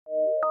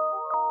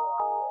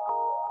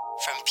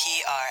from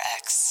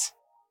PRX.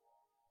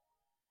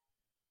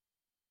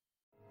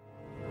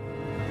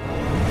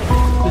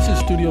 This is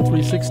Studio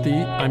 360.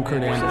 I'm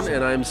Kurt Anderson.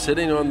 And I'm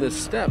sitting on the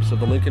steps of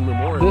the Lincoln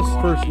Memorial. This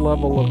first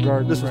level of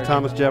garden. This is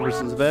Thomas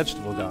Jefferson's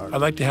vegetable garden. I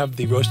like to have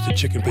the roasted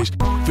chicken, please.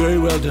 Very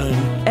well done.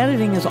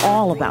 Editing is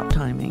all about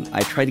timing.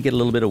 I try to get a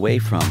little bit away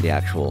from the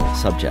actual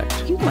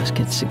subject. You must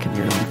get sick of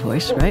your own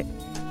voice, right?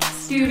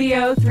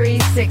 Studio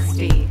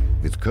 360.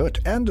 With Kurt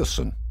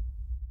Anderson.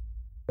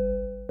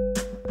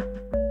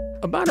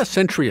 About a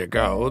century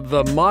ago,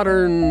 the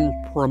modern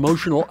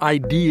promotional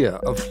idea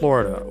of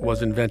Florida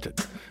was invented.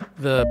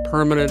 The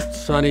permanent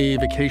sunny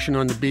vacation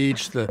on the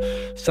beach,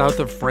 the south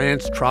of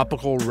France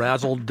tropical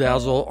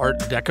razzle-dazzle Art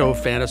Deco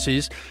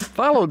fantasies,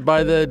 followed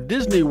by the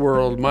Disney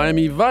World,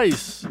 Miami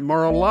Vice,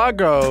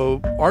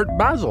 Mar-a-Lago, Art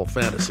Basel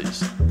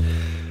fantasies.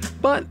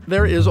 But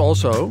there is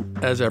also,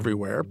 as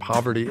everywhere,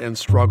 poverty and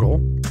struggle,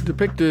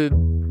 depicted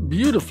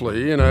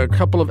beautifully in a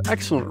couple of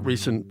excellent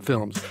recent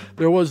films.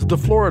 There was The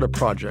Florida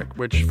Project,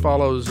 which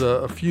follows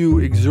a few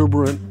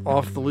exuberant,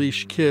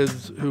 off-the-leash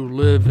kids who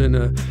live in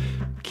a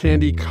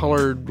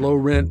candy-colored,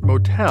 low-rent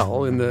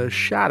motel in the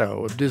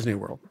shadow of Disney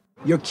World.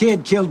 Your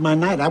kid killed my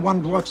night. I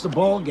wanted to watch the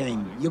ball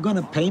game. You're going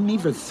to pay me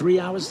for 3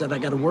 hours that I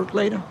got to work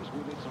later?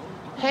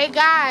 Hey,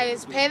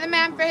 guys, pay the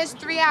man for his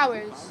 3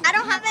 hours. I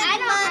don't have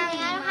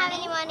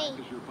any money.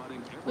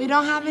 We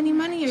don't have any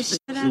money. You're shit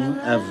out of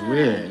luck. Of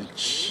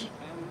which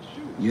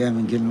you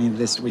haven't given me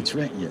this week's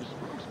rent yet.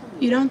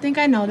 You don't think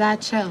I know that?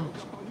 Chill.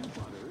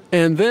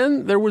 And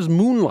then there was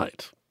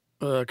Moonlight,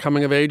 a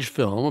coming-of-age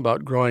film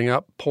about growing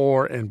up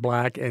poor and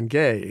black and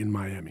gay in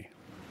Miami.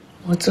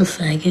 What's a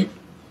faggot?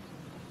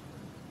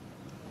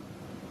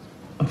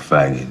 A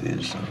faggot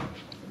is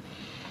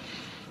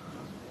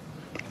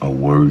a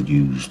word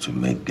used to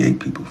make gay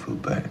people feel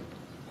bad.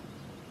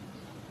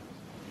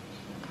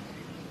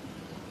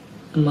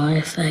 Am I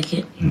a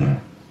faggot? No.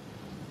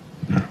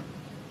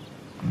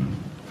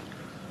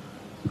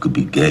 You could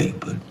be gay,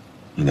 but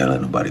you never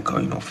let nobody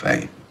call you no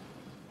faggot.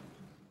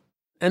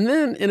 And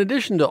then, in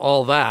addition to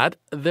all that,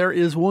 there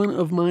is one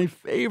of my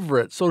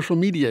favorite social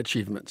media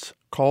achievements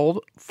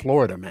called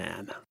Florida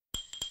Man.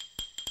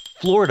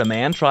 Florida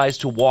Man tries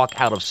to walk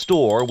out of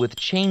store with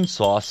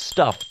chainsaw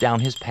stuffed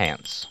down his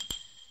pants.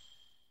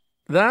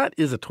 That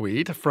is a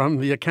tweet from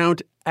the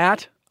account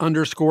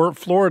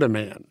 @_Florida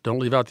Man. Don't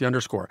leave out the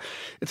underscore.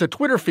 It's a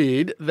Twitter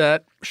feed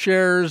that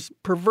shares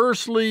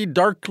perversely,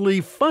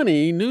 darkly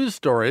funny news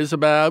stories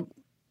about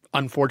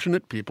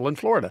unfortunate people in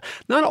Florida.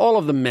 Not all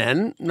of them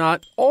men,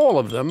 not all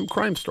of them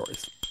crime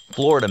stories.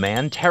 Florida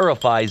Man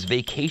terrifies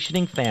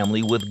vacationing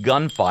family with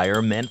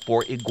gunfire meant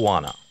for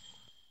iguana.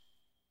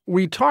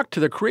 We talked to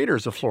the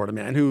creators of Florida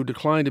Man, who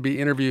declined to be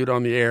interviewed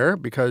on the air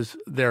because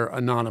they're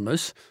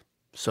anonymous.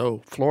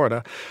 So,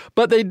 Florida.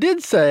 But they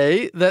did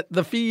say that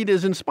the feed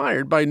is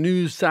inspired by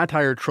news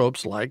satire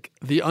tropes like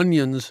The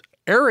Onion's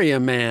area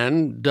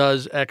man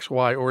does X,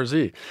 Y, or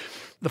Z.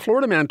 The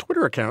Florida Man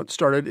Twitter account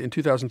started in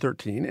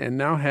 2013 and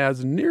now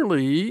has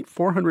nearly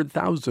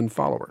 400,000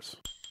 followers.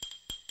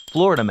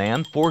 Florida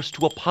Man forced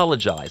to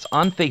apologize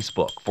on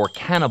Facebook for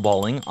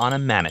canniballing on a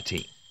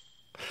manatee.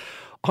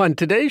 On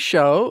today's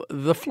show,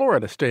 the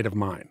Florida state of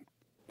mind.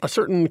 A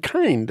certain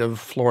kind of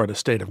Florida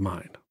state of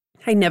mind.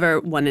 I never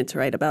wanted to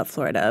write about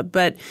Florida,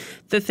 but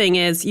the thing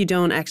is, you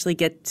don't actually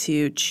get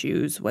to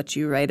choose what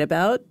you write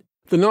about.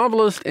 The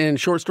novelist and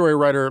short story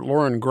writer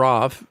Lauren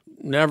Groff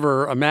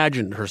never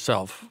imagined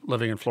herself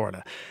living in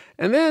Florida.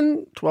 And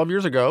then, 12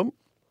 years ago,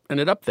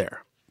 ended up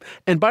there.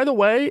 And by the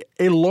way,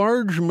 a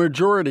large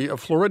majority of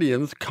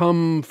Floridians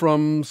come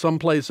from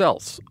someplace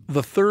else,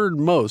 the third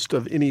most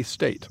of any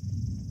state.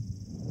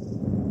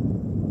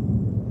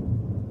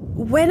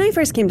 When I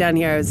first came down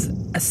here, I was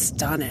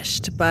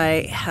astonished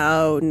by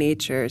how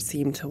nature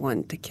seemed to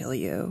want to kill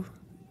you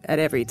at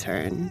every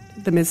turn.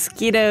 The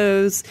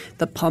mosquitoes,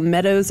 the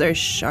palmettos are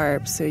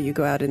sharp, so you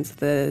go out into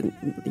the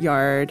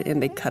yard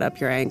and they cut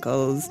up your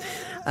ankles.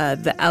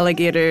 The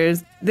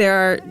alligators, there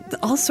are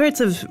all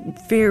sorts of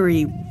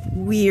very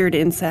weird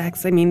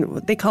insects. I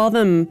mean, they call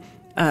them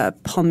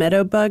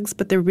palmetto bugs,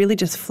 but they're really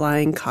just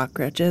flying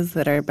cockroaches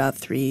that are about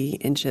 3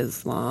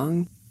 inches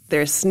long.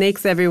 There's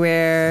snakes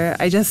everywhere.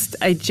 I just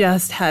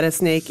had a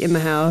snake in the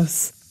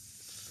house.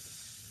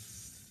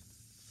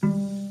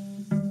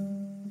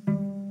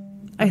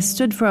 I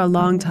stood for a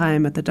long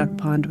time at the duck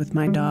pond with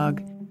my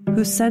dog,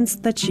 who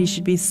sensed that she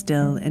should be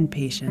still and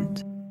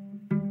patient.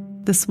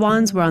 The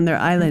swans were on their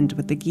island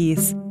with the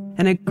geese,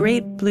 and a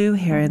great blue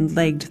heron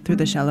legged through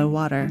the shallow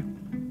water.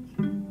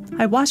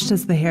 I watched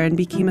as the heron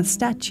became a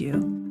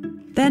statue,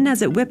 then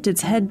as it whipped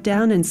its head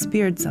down and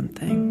speared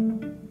something.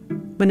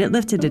 When it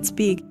lifted its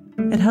beak,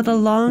 it held a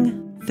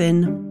long,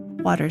 thin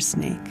water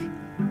snake.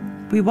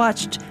 We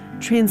watched,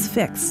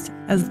 transfixed,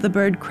 as the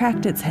bird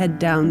cracked its head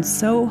down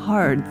so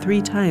hard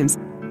 3 times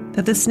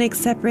that the snake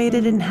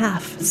separated in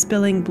half,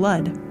 spilling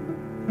blood.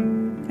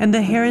 And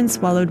the heron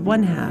swallowed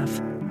 1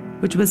 half,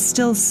 which was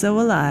still so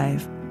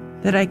alive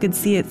that I could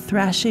see it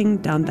thrashing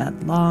down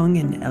that long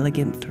and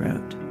elegant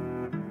throat.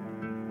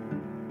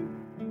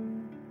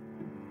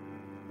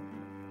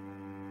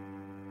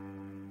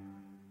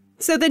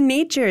 So the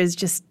nature is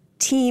just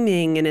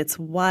teeming and it's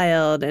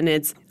wild and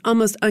it's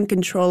almost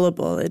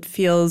uncontrollable. It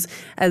feels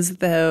as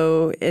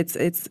though it's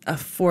a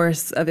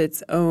force of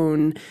its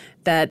own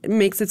that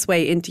makes its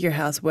way into your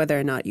house whether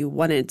or not you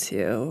want it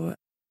to.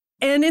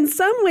 And in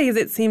some ways,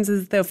 it seems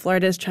as though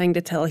Florida is trying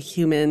to tell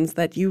humans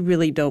that you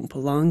really don't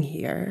belong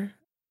here.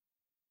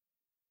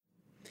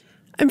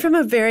 I'm from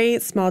a very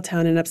small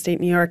town in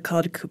upstate New York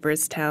called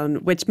Cooperstown,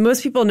 which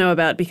most people know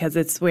about because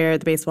it's where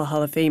the Baseball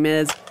Hall of Fame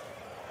is.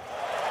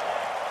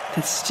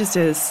 It's just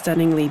a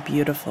stunningly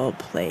beautiful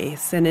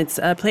place. And it's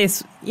a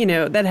place,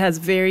 that has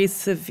very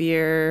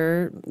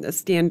severe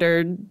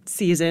standard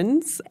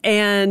seasons.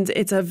 And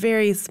it's a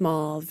very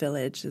small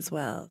village as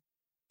well.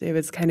 It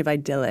was kind of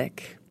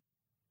idyllic.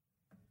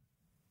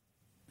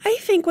 I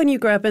think when you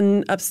grow up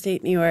in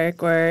upstate New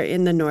York or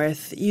in the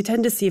north, you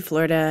tend to see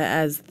Florida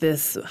as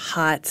this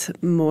hot,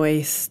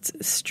 moist,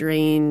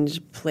 strange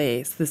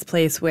place, this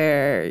place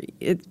where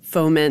it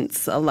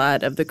foments a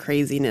lot of the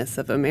craziness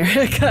of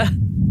America.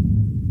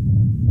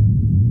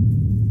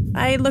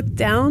 I looked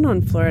down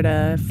on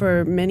Florida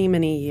for many,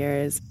 many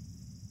years.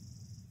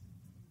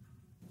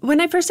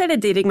 When I first started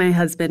dating my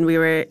husband, we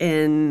were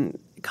in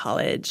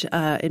college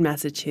in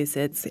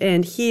Massachusetts,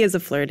 and he is a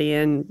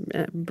Floridian,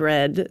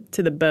 bred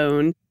to the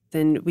bone.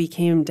 And we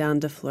came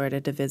down to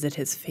Florida to visit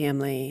his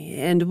family.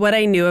 And what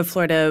I knew of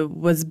Florida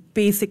was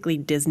basically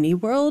Disney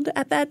World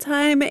at that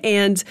time.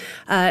 And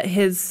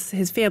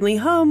his family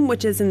home,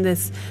 which is in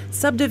this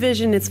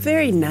subdivision, it's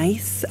very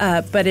nice,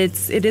 but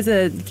it is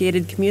a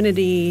gated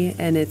community,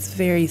 and it's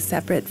very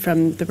separate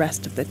from the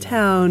rest of the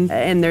town.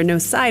 And there are no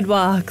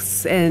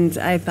sidewalks. And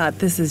I thought,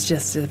 this is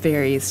just a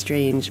very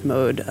strange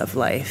mode of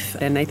life.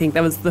 And I think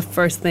that was the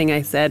first thing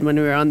I said when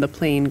we were on the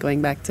plane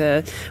going back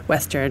to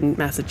Western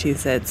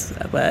Massachusetts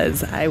was,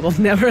 I will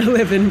never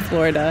live in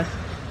Florida.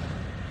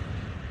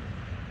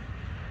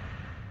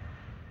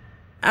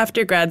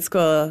 After grad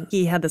school,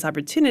 he had this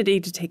opportunity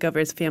to take over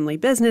his family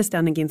business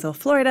down in Gainesville,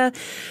 Florida.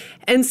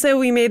 And so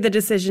we made the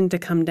decision to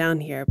come down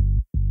here.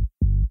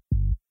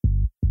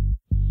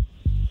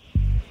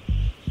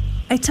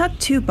 I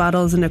tucked 2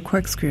 bottles and a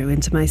corkscrew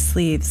into my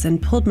sleeves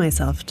and pulled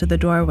myself to the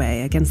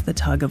doorway against the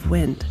tug of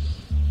wind.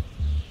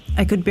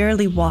 I could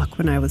barely walk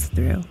when I was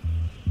through.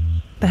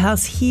 The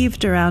house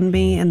heaved around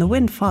me and the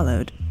wind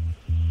followed,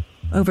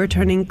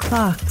 overturning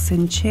clocks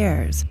and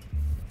chairs,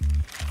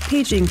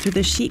 paging through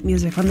the sheet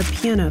music on the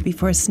piano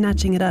before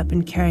snatching it up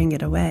and carrying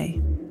it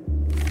away.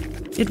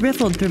 It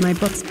riffled through my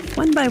books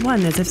one by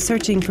one as if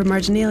searching for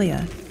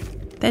marginalia,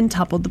 then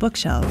toppled the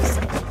bookshelves.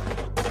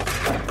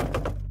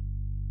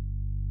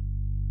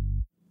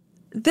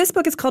 This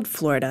book is called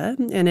Florida,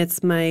 and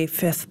it's my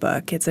 5th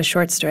book. It's a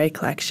short story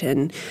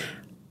collection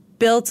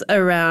built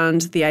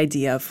around the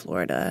idea of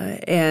Florida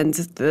and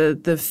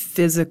the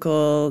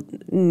physical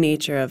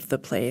nature of the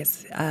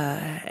place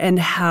and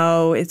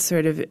how it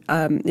sort of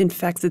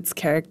infects its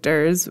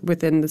characters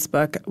within this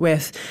book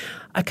with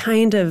a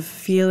kind of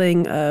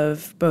feeling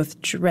of both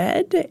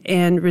dread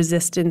and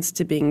resistance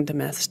to being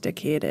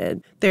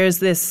domesticated.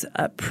 There's this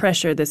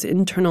pressure, this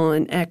internal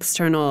and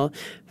external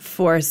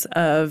force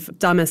of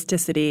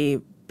domesticity,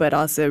 but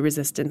also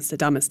resistance to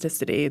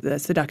domesticity, the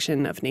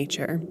seduction of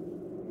nature.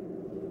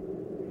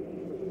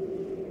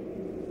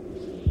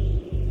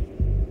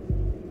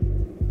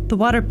 The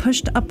water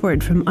pushed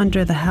upward from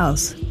under the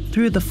house,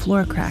 through the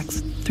floor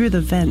cracks, through the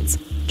vents,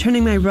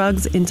 turning my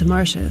rugs into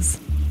marshes.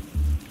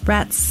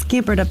 Rats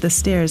scampered up the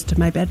stairs to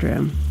my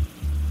bedroom.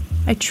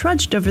 I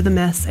trudged over the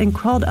mess and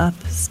crawled up,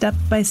 step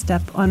by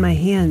step, on my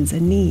hands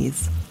and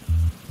knees.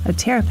 A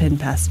terrapin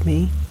passed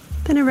me,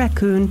 then a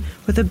raccoon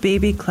with a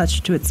baby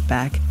clutched to its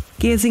back,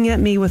 gazing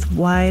at me with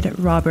wide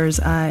robber's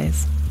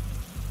eyes.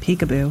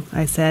 "Peekaboo,"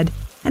 I said,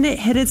 and it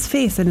hid its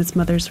face in its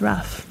mother's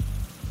ruff.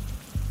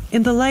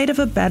 In the light of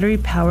a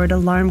battery-powered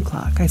alarm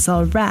clock, I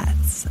saw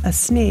rats, a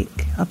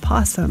snake, a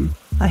possum,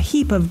 a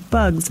heap of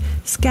bugs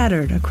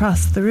scattered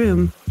across the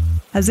room,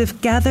 as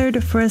if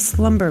gathered for a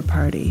slumber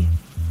party.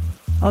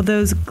 All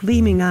those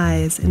gleaming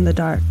eyes in the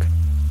dark.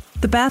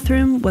 The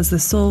bathroom was the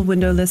sole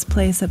windowless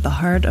place at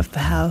the heart of the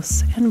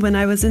house, and when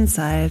I was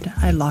inside,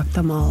 I locked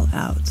them all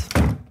out.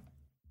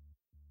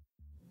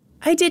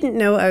 I didn't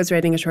know I was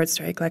writing a short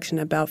story collection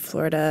about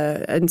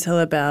Florida until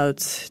about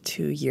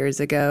 2 years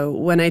ago,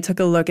 when I took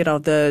a look at all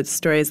the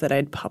stories that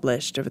I'd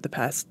published over the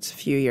past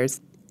few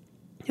years.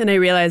 And I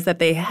realized that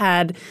they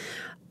had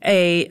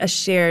a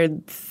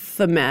shared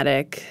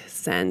thematic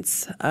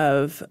sense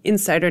of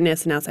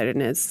insiderness and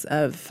outsiderness,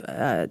 of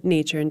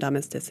nature and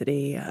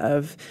domesticity,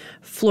 of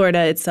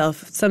Florida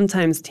itself,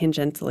 sometimes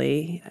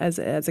tangentially as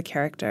a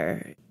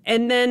character.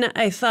 And then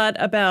I thought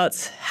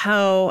about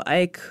how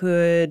I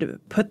could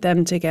put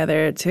them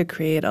together to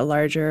create a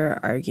larger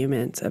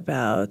argument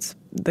about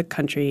the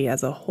country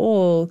as a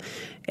whole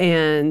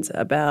and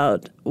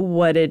about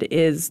what it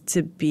is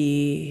to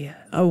be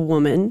a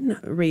woman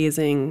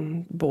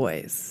raising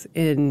boys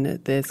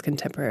in this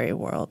contemporary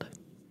world.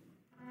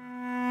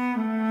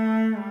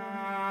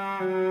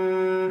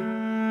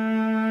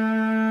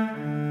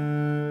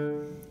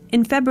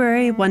 In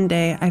February, one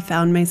day, I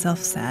found myself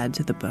sad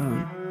to the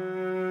bone.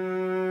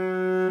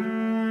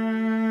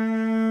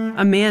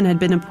 A man had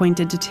been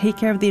appointed to take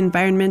care of the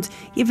environment,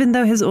 even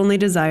though his only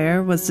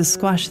desire was to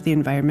squash the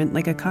environment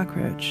like a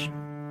cockroach.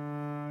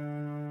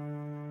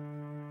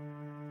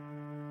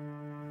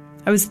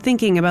 I was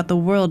thinking about the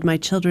world my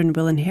children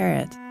will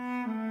inherit.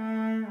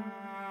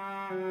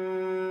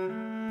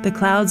 The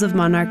clouds of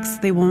monarchs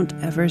they won't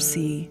ever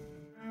see.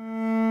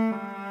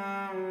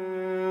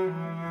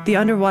 The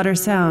underwater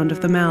sound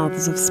of the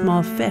mouths of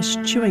small fish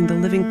chewing the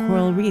living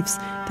coral reefs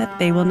that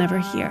they will never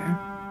hear.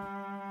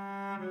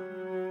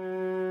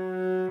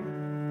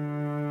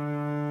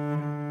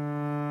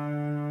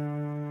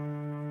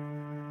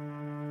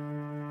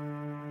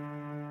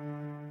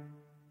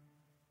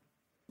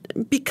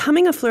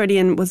 Becoming a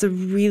Floridian was a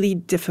really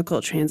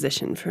difficult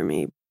transition for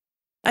me.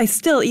 I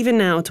still, even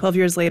now, 12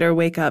 years later,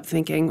 wake up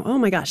thinking, oh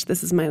my gosh,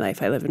 this is my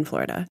life. I live in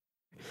Florida.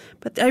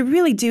 But I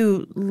really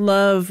do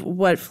love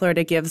what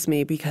Florida gives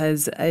me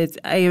because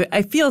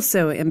I feel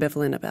so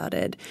ambivalent about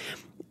it.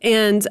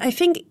 And I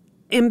think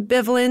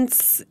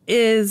ambivalence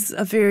is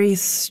a very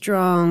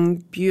strong,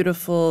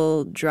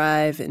 beautiful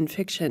drive in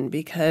fiction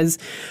because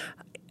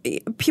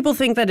people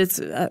think that it's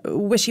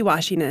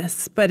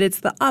wishy-washiness, but it's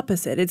the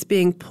opposite. It's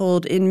being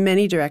pulled in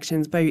many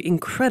directions by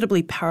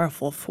incredibly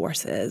powerful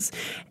forces.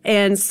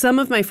 And some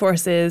of my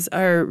forces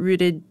are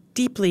rooted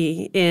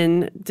deeply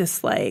in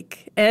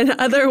dislike, and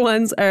other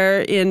ones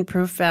are in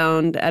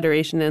profound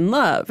adoration and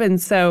love.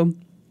 And so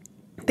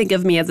think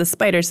of me as a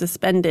spider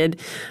suspended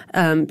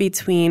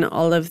between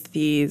all of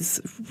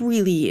these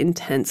really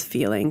intense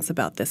feelings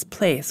about this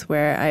place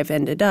where I've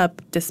ended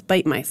up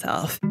despite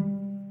myself.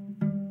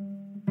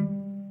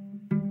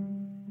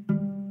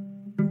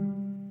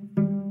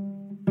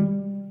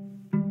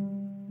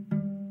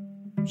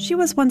 She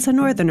was once a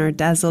northerner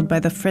dazzled by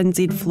the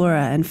frenzied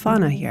flora and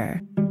fauna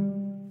here.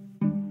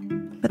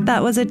 But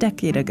that was a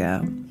decade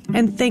ago,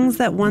 and things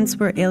that once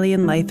were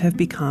alien life have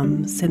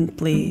become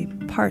simply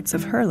parts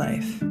of her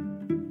life.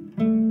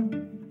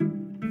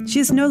 She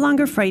is no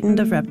longer frightened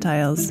of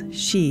reptiles,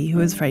 she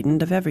who is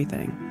frightened of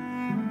everything.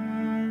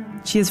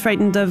 She is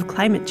frightened of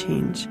climate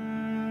change.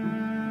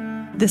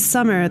 This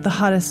summer, the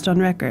hottest on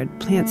record,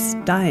 plants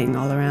dying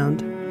all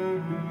around.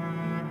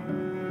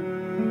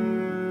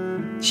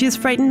 She is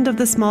frightened of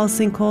the small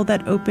sinkhole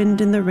that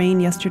opened in the rain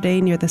yesterday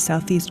near the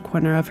southeast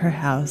corner of her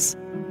house.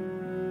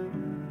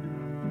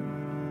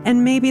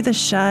 And maybe the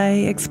shy,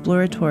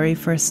 exploratory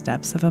first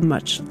steps of a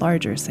much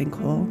larger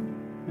sinkhole.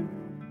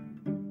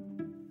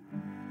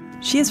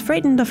 She is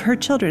frightened of her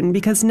children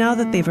because now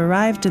that they've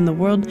arrived in the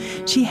world,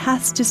 she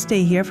has to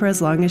stay here for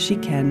as long as she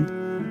can.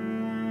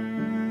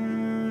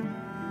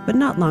 But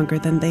not longer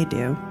than they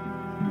do.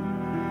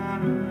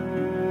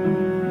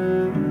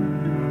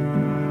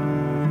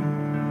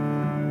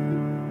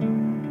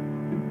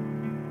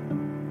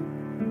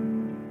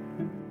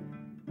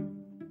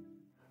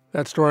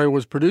 That story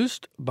was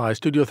produced by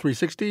Studio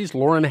 360's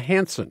Lauren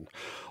Hanson.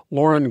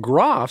 Lauren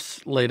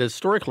Groff's latest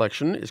story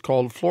collection is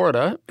called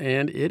Florida,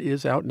 and it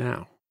is out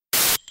now.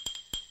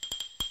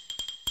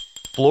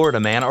 Florida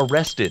man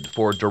arrested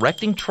for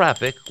directing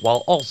traffic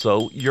while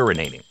also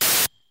urinating.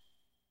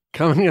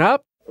 Coming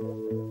up,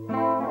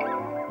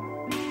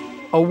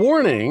 a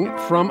warning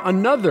from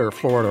another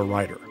Florida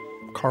writer,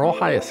 Carl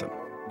Hiaasen.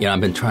 You know,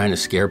 I've been trying to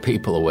scare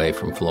people away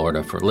from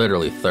Florida for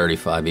literally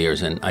 35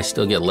 years, and I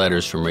still get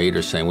letters from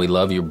readers saying, we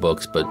love your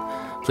books, but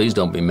please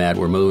don't be mad.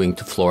 We're moving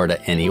to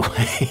Florida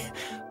anyway.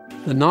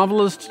 The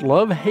novelist's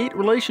love-hate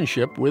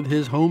relationship with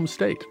his home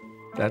state.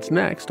 That's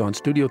next on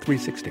Studio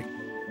 360.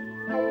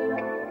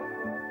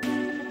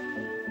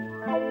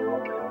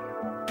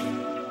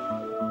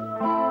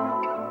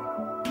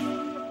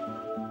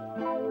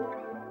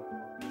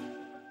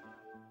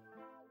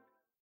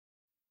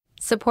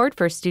 Support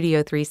for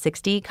Studio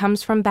 360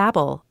 comes from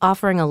Babbel,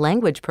 offering a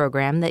language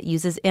program that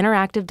uses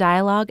interactive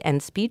dialogue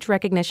and speech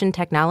recognition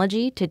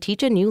technology to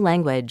teach a new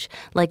language,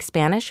 like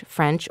Spanish,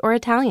 French, or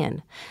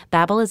Italian.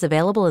 Babbel is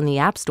available in the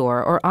App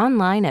Store or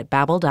online at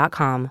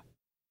babbel.com.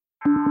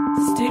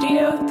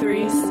 Studio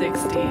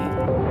 360.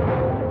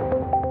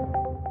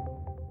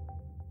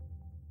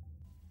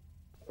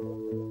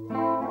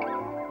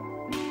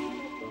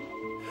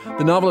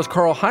 The novelist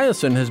Carl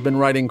Hiaasen has been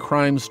writing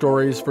crime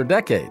stories for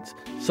decades,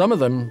 some of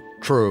them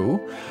true.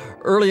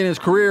 Early in his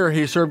career,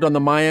 he served on the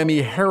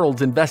Miami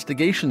Herald's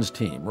investigations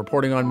team,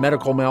 reporting on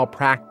medical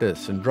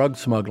malpractice and drug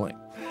smuggling.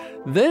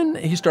 Then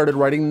he started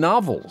writing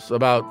novels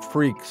about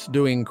freaks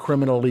doing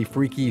criminally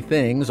freaky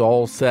things,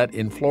 all set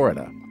in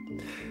Florida.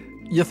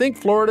 You think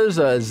Florida's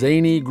a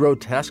zany,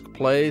 grotesque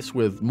place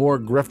with more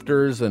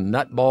grifters and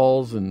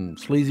nutballs and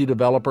sleazy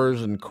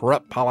developers and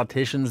corrupt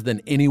politicians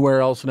than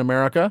anywhere else in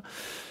America?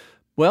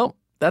 Well,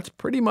 that's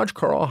pretty much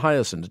Carl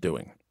Hiaasen's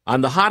doing.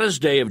 On the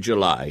hottest day of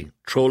July,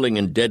 trolling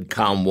in dead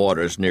calm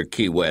waters near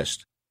Key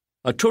West,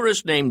 a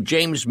tourist named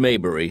James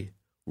Mayberry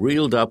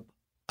reeled up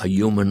a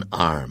human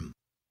arm.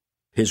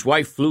 His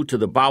wife flew to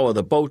the bow of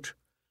the boat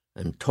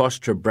and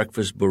tossed her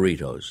breakfast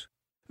burritos.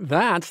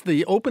 That's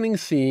the opening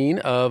scene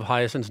of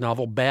Hiaasen's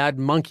novel Bad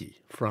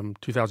Monkey from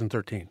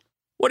 2013.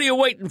 What are you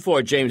waiting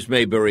for? James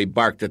Mayberry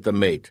barked at the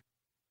mate.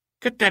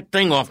 Get that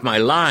thing off my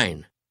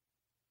line.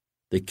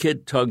 The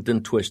kid tugged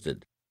and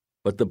twisted,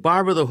 but the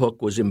barb of the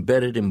hook was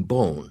embedded in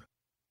bone.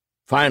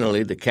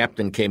 Finally, the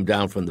captain came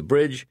down from the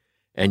bridge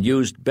and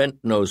used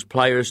bent-nosed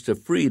pliers to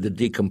free the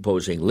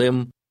decomposing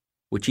limb,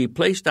 which he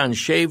placed on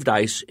shaved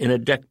ice in a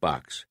deck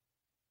box.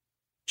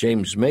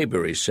 James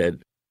Maybury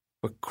said,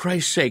 "For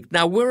Christ's sake,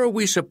 now where are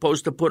we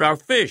supposed to put our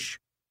fish?"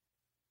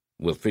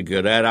 "We'll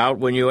figure that out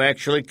when you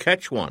actually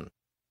catch one."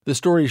 The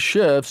story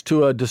shifts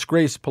to a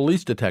disgraced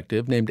police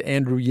detective named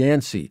Andrew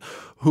Yancey,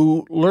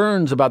 who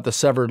learns about the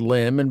severed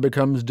limb and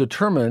becomes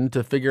determined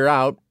to figure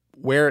out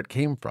where it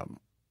came from.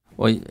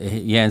 Well,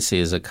 Yancey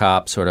is a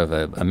cop,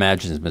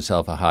 imagines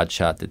himself a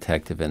hotshot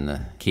detective in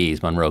the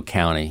Keys, Monroe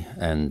County,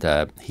 and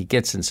he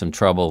gets in some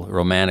trouble,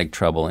 romantic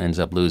trouble, ends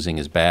up losing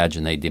his badge,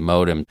 and they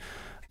demote him.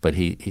 But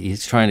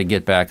he's trying to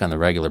get back on the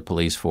regular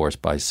police force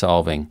by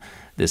solving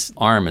this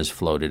arm is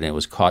floated, and it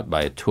was caught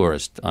by a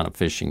tourist on a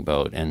fishing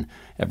boat, and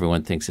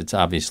everyone thinks it's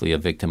obviously a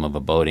victim of a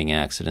boating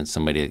accident,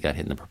 somebody that got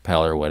hit in the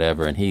propeller or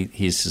whatever, and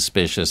he's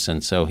suspicious,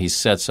 and so he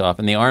sets off,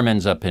 and the arm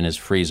ends up in his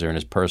freezer, in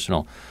his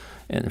personal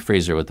in the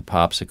freezer with the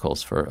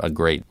popsicles for a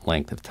great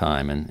length of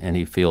time, and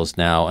he feels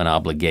now an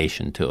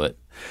obligation to it.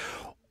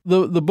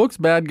 The book's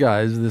bad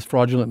guy is this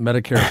fraudulent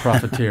Medicare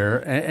profiteer,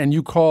 and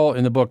you call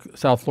in the book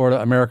South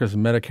Florida America's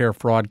Medicare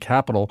fraud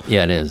capital.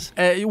 Yeah, it is.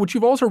 Which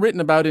you've also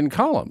written about in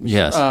columns.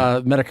 Yes.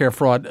 Medicare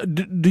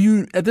fraud. Do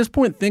you, at this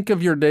point, think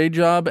of your day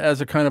job as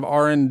a kind of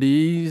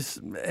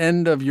R&D's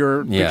end of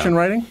your fiction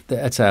writing?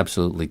 That's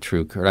absolutely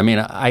true, Kurt. I mean,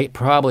 I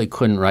probably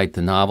couldn't write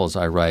the novels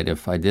I write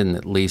if I didn't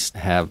at least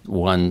have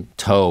one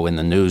toe in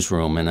the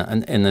newsroom,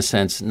 and in the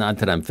sense, not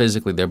that I'm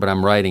physically there, but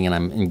I'm writing and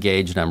I'm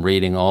engaged and I'm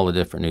reading all the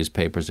different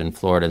newspapers in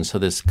Florida. And so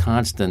this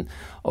constant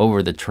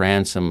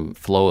over-the-transom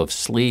flow of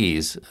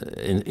sleaze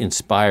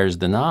inspires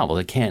the novel.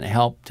 It can't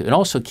help to. It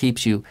also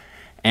keeps you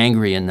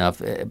angry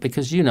enough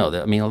because you know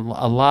that. I mean,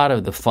 a lot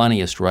of the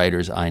funniest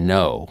writers I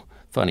know,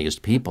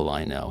 funniest people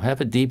I know,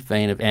 have a deep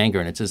vein of anger,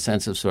 and it's a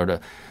sense of sort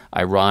of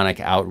ironic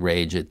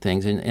outrage at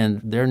things,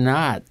 and they're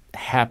not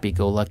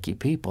happy-go-lucky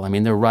people. I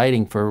mean, they're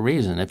writing for a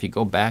reason. If you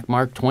go back,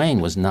 Mark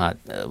Twain was not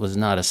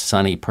a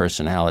sunny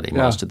personality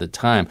most of the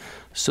time.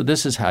 So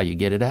this is how you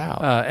get it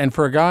out. And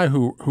for a guy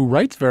who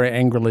writes very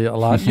angrily a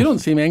lot, you don't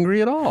seem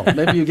angry at all.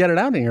 Maybe you get it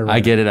out in your writing. I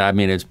get it. I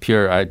mean, it's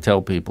pure. I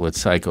tell people it's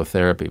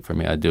psychotherapy for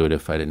me. I'd do it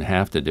if I didn't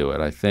have to do it,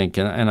 I think.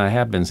 And I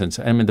have been since.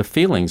 I mean, the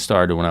feeling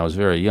started when I was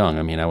very young.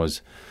 I mean, I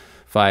was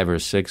 5 or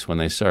 6 when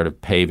they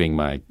started paving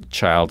my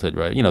childhood,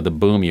 right? You know, the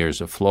boom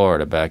years of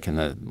Florida back in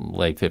the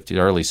late 50s,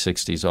 early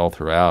 60s, all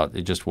throughout,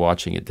 just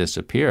watching it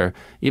disappear.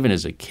 Even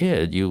as a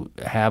kid, you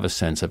have a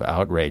sense of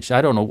outrage.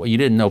 I don't know, you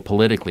didn't know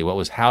politically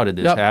how did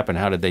this happen,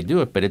 how did they do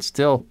it, but it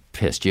still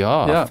pissed you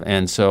off. Yep.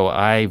 And so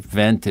I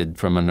vented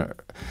from an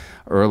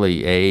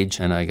early age,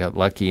 and I got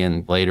lucky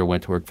and later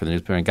went to work for the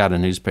newspaper and got a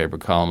newspaper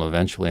column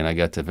eventually, and I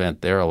got to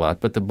vent there a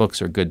lot. But the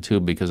books are good, too,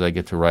 because I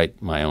get to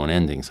write my own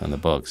endings on the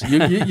books.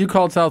 You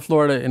called South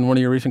Florida in one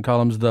of your recent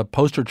columns the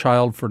poster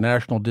child for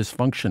national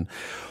dysfunction.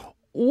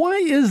 Why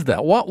is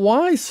that?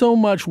 Why so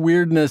much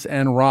weirdness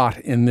and rot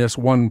in this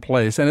one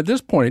place? And at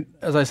this point,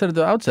 as I said at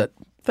the outset,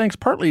 thanks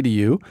partly to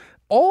you,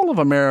 all of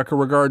America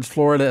regards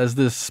Florida as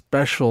this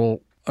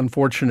special,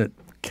 unfortunate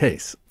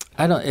case.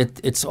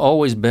 It's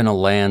always been a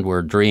land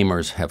where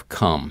dreamers have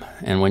come.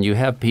 And when you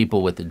have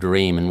people with a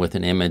dream and with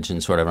an image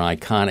and sort of an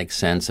iconic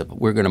sense of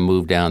we're going to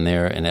move down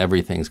there and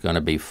everything's going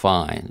to be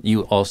fine,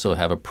 you also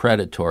have a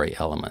predatory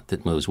element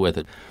that moves with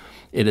it.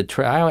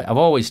 I've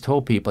always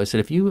told people, I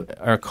said, if you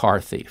are a car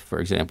thief, for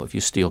example, if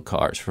you steal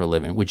cars for a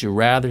living, would you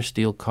rather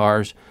steal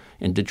cars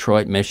in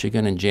Detroit,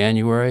 Michigan in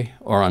January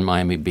or on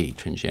Miami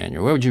Beach in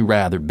January? Where would you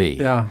rather be?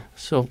 Yeah.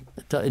 So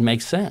it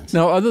makes sense.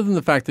 Now, other than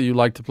the fact that you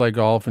like to play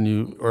golf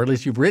or at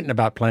least you've written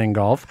about playing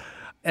golf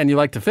and you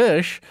like to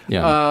fish,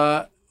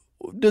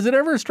 does it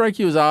ever strike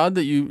you as odd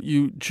that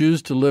you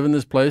choose to live in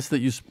this place that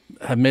you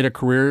have made a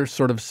career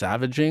sort of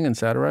savaging and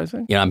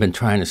satirizing? Yeah, I've been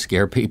trying to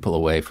scare people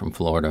away from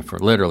Florida for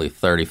literally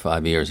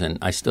 35 years, and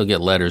I still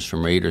get letters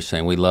from readers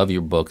saying, we love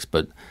your books,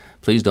 but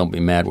please don't be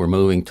mad. We're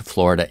moving to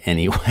Florida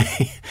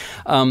anyway.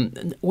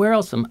 Where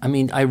else? I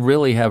mean, I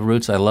really have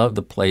roots. I love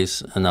the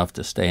place enough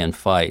to stay and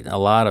fight.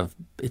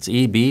 It's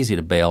easy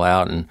to bail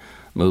out and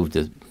move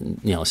to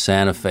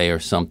Santa Fe or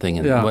something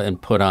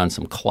and put on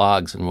some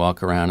clogs and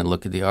walk around and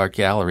look at the art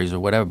galleries or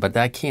whatever. But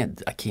I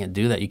can't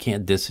do that. You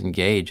can't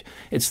disengage.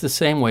 It's the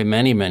same way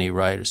many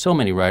writers, so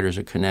many writers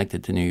are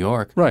connected to New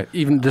York. Right,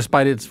 even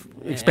despite its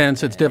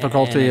expense, its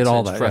difficulty, and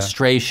all that.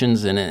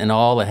 Frustrations and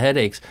all the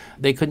headaches.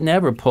 They could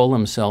never pull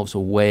themselves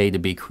away to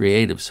be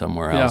creative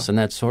somewhere else, and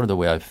that's sort of the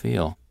way I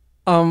feel.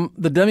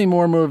 The Demi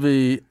Moore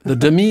movie,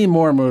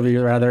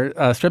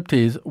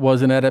 Striptease,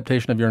 was an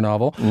adaptation of your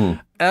novel.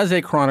 As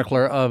a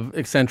chronicler of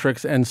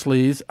eccentrics and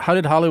sleaze, how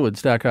did Hollywood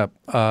stack up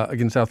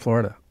against South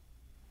Florida?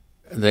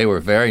 They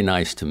were very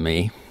nice to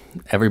me.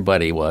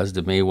 Everybody was.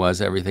 To me was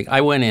everything.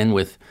 I went in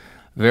with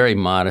very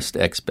modest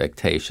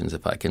expectations,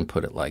 if I can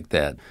put it like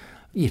that.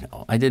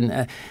 I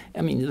didn't.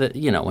 I mean,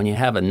 when you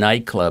have a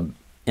nightclub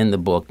in the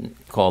book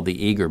called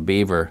The Eager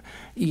Beaver,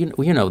 you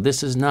know,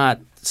 this is not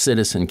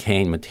Citizen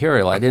Kane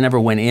material. I never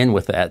went in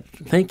with that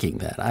thinking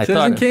that.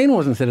 Citizen Kane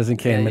wasn't Citizen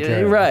Kane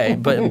material.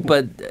 Right.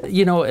 But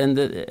you know, and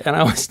I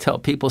always tell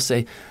people,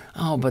 say,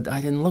 oh, but I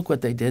didn't look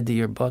what they did to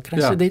your book.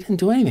 And I said, they didn't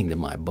do anything to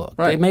my book.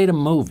 Right. They made a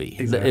movie.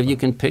 Exactly. You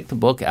can pick the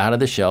book out of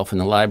the shelf in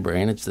the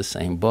library, and it's the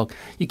same book.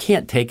 You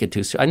can't take it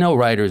too seriously. I know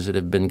writers that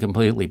have been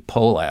completely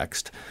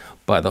poleaxed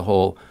by the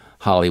whole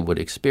Hollywood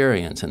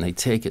experience, and they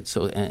take it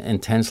so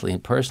intensely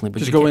and personally. But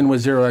just go in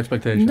with zero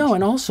expectations. No,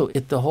 and also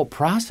the whole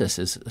process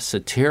is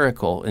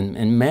satirical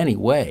in many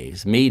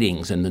ways.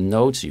 Meetings and the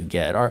notes you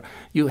get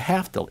you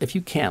have to. If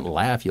you can't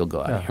laugh, you'll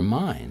go out of your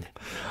mind.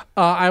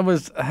 I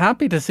was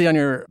happy to see on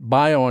your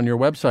bio on your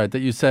website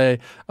that you say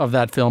of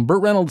that film,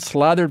 Burt Reynolds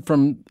slathered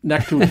from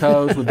neck to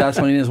toes with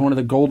Vaseline is one of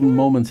the golden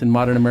moments in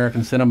modern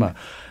American cinema.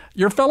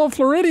 Your fellow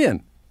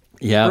Floridian.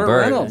 Yeah,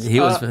 Burt.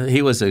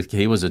 He was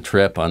a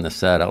trip on the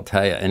set, I'll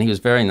tell you, and he was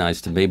very nice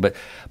to me. But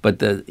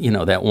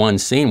that one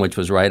scene, which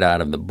was right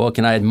out of the book,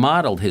 and I had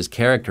modeled his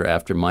character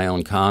after my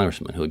own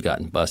congressman who had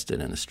gotten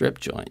busted in a strip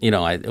joint. You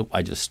know,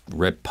 I just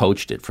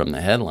poached it from the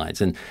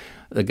headlines, and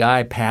the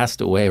guy passed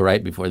away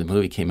right before the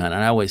movie came out,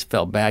 and I always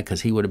felt bad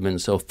because he would have been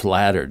so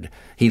flattered.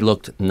 He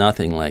looked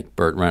nothing like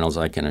Burt Reynolds,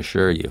 I can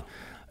assure you.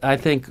 I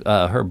think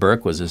Herb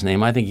Burke was his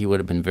name. I think he would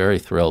have been very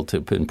thrilled to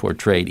have been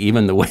portrayed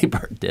even the way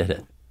Burt did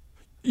it.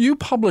 You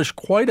published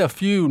quite a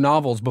few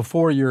novels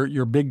before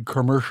your big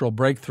commercial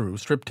breakthrough,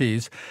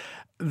 Striptease.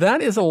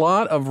 That is a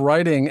lot of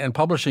writing and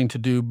publishing to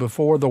do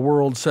before the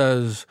world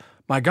says,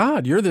 my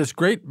God, you're this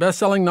great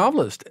best-selling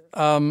novelist.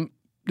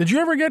 Did you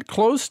ever get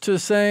close to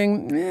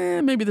saying,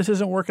 maybe this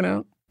isn't working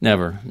out?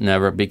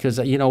 Never, because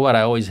you know what?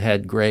 I always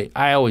had you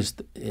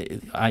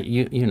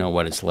know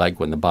what it's like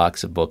when the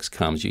box of books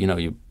comes. You know,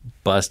 you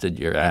busted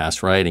your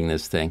ass writing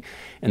this thing,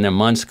 and then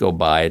months go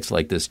by. It's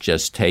like this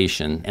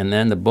gestation, and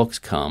then the books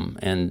come,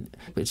 and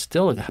it's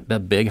still a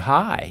big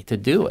high to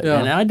do it. Yeah.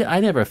 And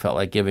I never felt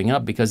like giving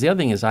up, because the other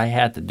thing is I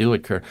had to do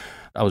it, Kurt.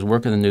 I was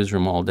working in the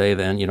newsroom all day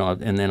then, you know,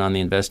 and then on the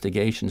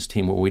investigations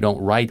team where we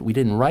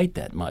didn't write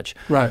that much.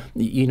 Right.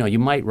 You know, you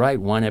might write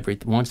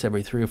once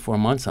every 3 or 4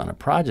 months on a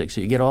project,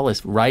 so you get all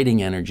this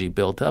writing energy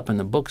built up, and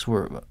the books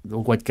were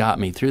what got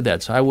me through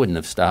that. So I wouldn't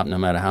have stopped no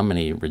matter how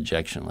many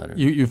rejection letters.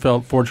 You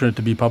felt fortunate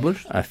to be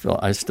published?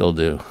 I still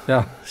do.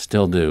 Yeah.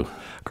 Still do.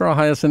 Carl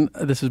Hiaasen,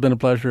 this has been a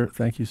pleasure.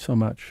 Thank you so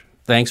much.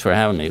 Thanks for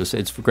having me.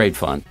 It's great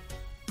fun.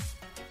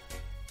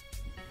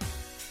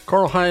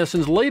 Carl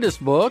Hiaasen's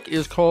latest book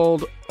is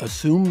called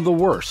Assume the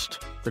Worst,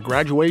 the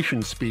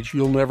graduation speech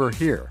you'll never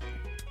hear.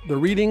 The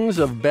readings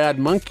of Bad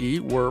Monkey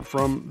were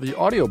from the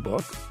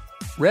audiobook,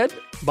 read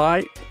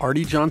by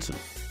Artie Johnson,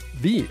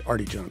 the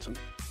Artie Johnson.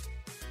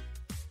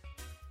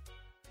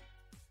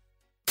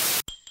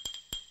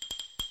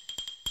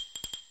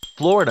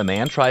 Florida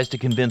man tries to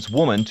convince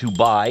woman to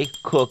buy,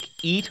 cook,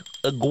 eat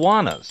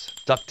iguanas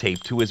duct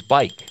taped to his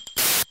bike.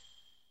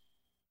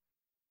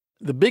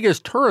 The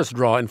biggest tourist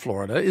draw in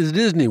Florida is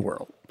Disney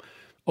World.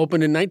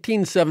 Opened in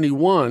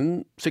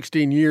 1971,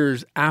 16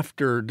 years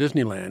after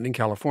Disneyland in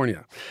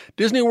California.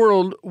 Disney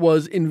World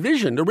was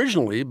envisioned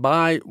originally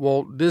by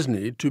Walt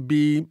Disney to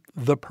be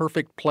the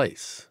perfect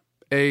place,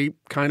 a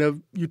kind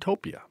of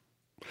utopia.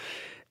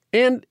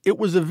 And it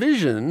was a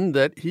vision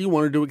that he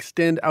wanted to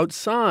extend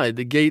outside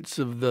the gates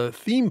of the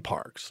theme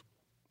parks.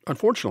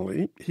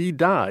 Unfortunately, he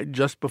died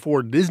just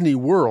before Disney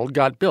World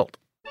got built.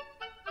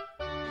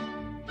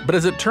 But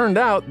as it turned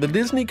out, the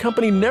Disney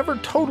company never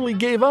totally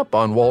gave up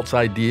on Walt's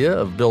idea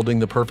of building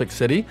the perfect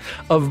city,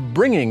 of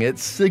bringing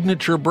its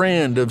signature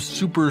brand of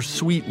super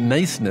sweet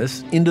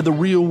niceness into the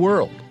real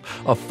world,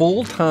 a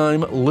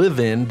full-time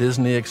live-in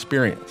Disney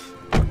experience.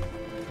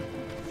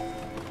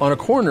 On a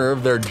corner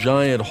of their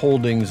giant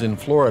holdings in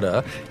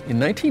Florida, in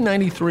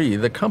 1993,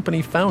 the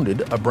company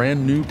founded a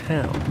brand new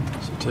town.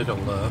 So take a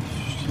left.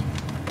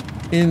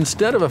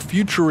 Instead of a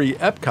future-y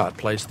Epcot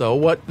place, though,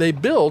 what they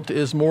built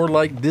is more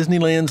like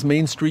Disneyland's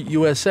Main Street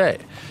USA,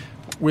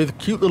 with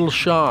cute little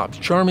shops,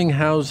 charming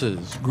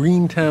houses,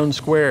 green town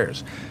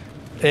squares.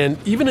 And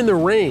even in the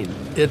rain,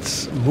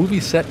 it's movie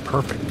set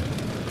perfect.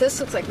 This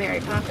looks like Mary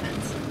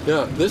Poppins.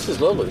 Yeah, this is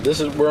lovely.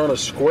 We're on a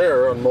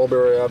square on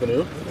Mulberry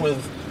Avenue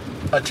with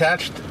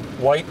attached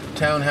white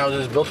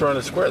townhouses built around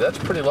a square. That's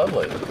pretty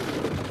lovely.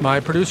 My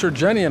producer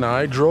Jenny and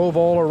I drove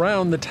all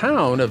around the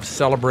town of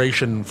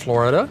Celebration,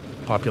 Florida.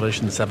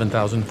 Population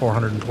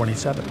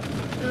 7,427.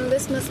 Oh,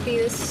 this must be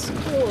the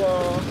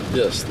school.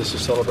 Yes, this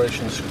is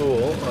Celebration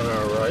School on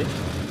our right,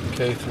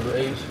 K through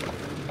 8.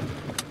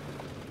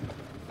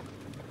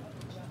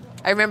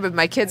 I remember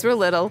my kids were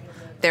little.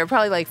 They were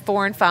probably like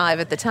 4 and 5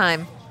 at the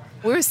time.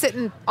 We were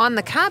sitting on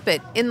the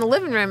carpet in the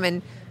living room,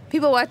 and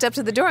people walked up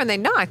to the door and they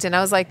knocked. And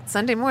I was like,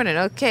 Sunday morning,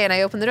 okay. And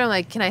I opened the door. I'm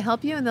like, can I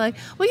help you? And they're like,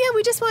 well, yeah,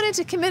 we just wanted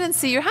to come in and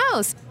see your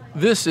house.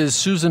 This is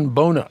Susan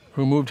Bona,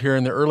 who moved here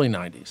in the early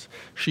 90s.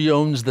 She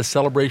owns the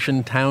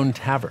Celebration Town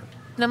Tavern.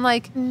 And I'm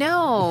like,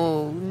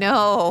 no.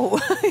 No,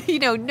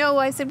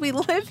 I said, we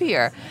live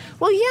here.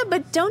 Well, yeah,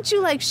 but don't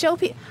you show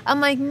people? I'm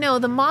like, no,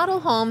 the model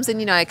homes,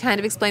 and, I kind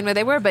of explained where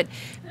they were, but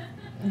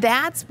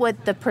That's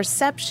what the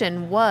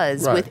perception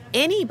was Right. with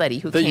anybody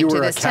who That came you to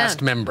were this a cast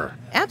town. member.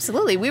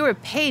 Absolutely. We were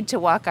paid to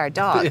walk our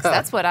dogs. Yeah.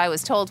 That's what I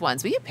was told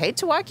once. Were you paid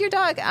to walk your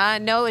dog?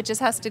 No, it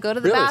just has to go to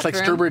the Really, bathroom.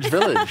 it's like Sturbridge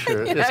Village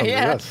or something,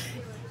 yes.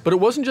 But it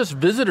wasn't just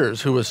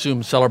visitors who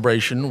assumed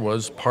Celebration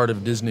was part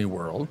of Disney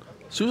World.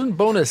 Susan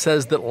Bona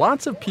says that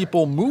lots of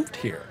people moved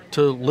here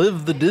to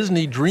live the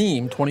Disney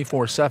dream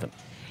 24/7.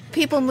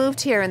 People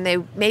moved here and they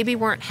maybe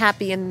weren't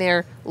happy in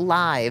their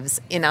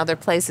lives in other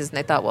places. And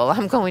they thought, well,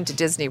 I'm going to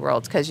Disney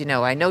World because,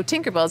 I know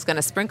Tinkerbell's going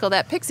to sprinkle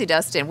that pixie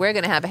dust and we're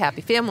going to have a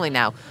happy family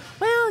now.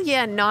 Well,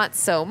 yeah, not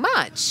so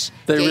much.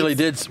 They really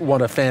did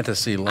want a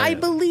fantasy land. I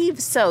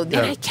believe so. Yeah.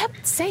 And I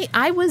kept saying,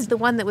 I was the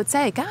one that would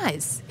say,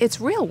 guys, it's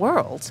real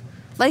world.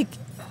 Like,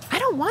 I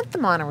don't want the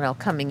monorail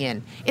coming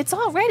in. It's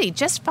already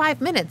just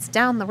 5 minutes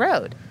down the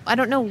road. I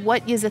don't know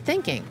what you're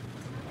thinking.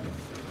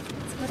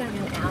 Let's go down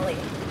an alley.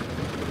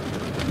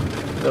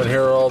 And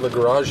here are all the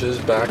garages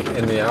back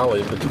in the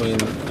alley between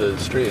the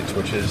streets,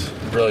 which is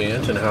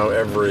brilliant, and how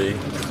every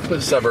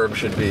suburb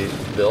should be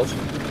built.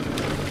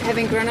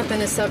 Having grown up in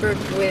a suburb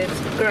with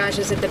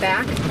garages at the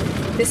back,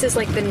 this is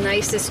like the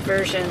nicest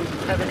version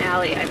of an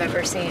alley I've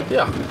ever seen.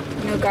 Yeah.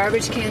 No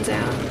garbage cans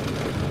out.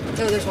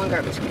 Oh, there's one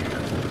garbage can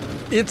out.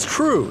 It's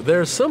true.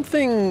 There's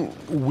something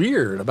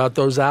weird about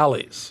those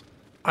alleys.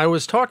 I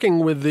was talking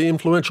with the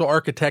influential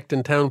architect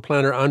and town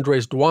planner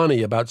Andres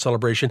Duany about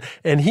Celebration,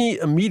 and he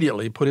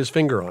immediately put his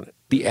finger on it.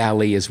 The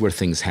alley is where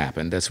things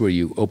happen. That's where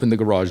you open the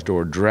garage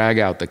door, drag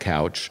out the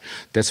couch.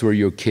 That's where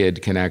your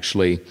kid can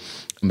actually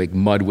make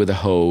mud with a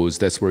hose.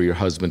 That's where your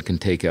husband can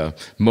take a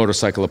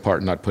motorcycle apart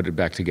and not put it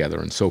back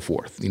together, and so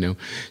forth.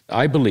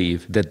 I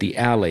believe that the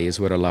alley is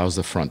what allows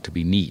the front to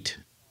be neat.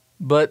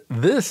 But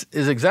this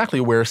is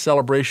exactly where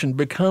Celebration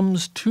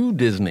becomes too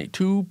Disney,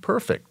 too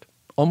perfect,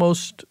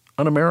 almost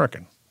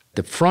un-American.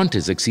 The front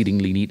is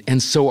exceedingly neat,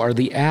 and so are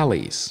the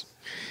alleys.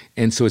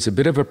 And so it's a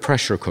bit of a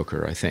pressure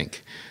cooker, I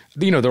think.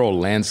 They're all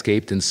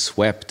landscaped and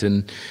swept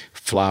and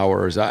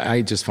flowers.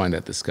 I just find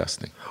that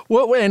disgusting.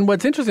 Well, and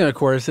what's interesting, of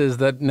course, is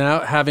that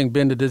now having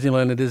been to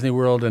Disneyland and Disney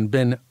World and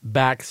been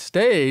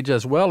backstage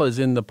as well as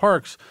in the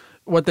parks,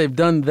 what they've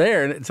done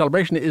there in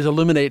Celebration is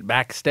illuminate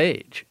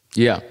backstage.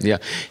 Yeah.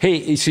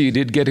 Hey, so you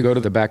did get to go to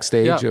the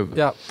backstage?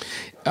 Yeah.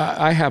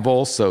 I have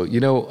also.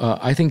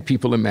 I think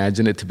people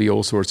imagine it to be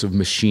all sorts of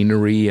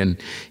machinery and,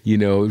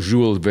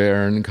 Jules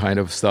Verne kind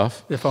of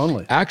stuff. If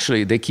only.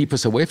 Actually, they keep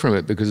us away from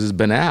it because it's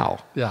banal.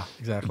 Yeah,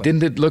 exactly.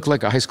 Didn't it look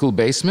like a high school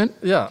basement?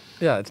 Yeah,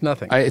 it's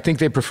nothing. I think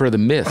they prefer the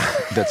myth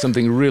that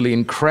something really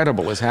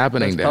incredible is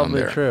happening down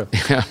there. That's probably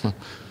true. Yeah.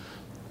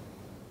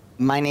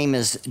 My name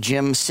is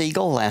Jim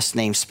Siegel, last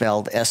name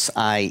spelled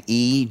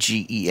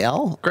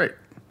Siegel. Great.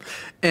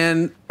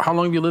 And how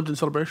long have you lived in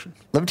Celebration?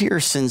 Lived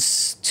here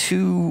since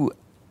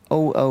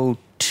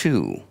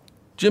 2002.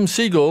 Jim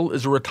Siegel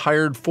is a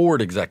retired Ford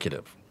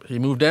executive. He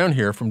moved down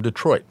here from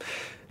Detroit.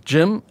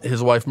 Jim,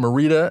 his wife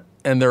Marita,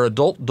 and their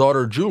adult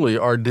daughter Julie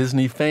are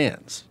Disney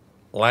fans.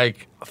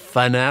 Like,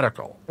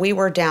 fanatical. We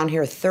were down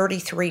here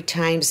 33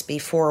 times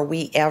before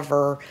we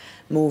ever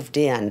moved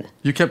in.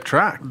 You kept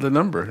track, the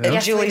number. Yeah?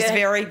 Yes, Julie's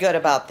very good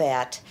about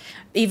that.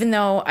 Even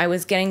though I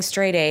was getting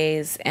straight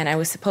A's and I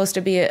was supposed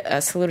to be a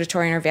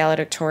salutatorian or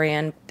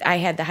valedictorian, I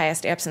had the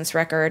highest absence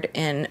record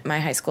in my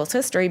high school's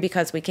history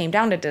because we came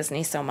down to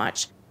Disney so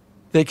much.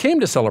 They came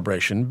to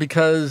Celebration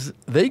because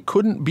they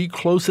couldn't be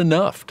close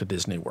enough to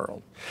Disney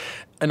World.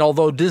 And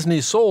although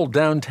Disney sold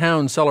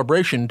downtown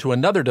Celebration to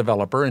another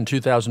developer in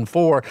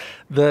 2004,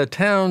 the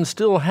town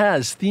still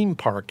has theme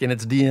park in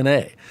its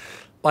DNA.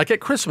 Like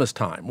at Christmas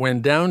time,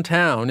 when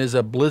downtown is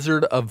a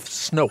blizzard of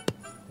Snope.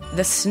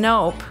 The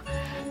Snope,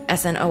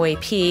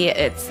 S-N-O-A-P,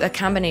 it's a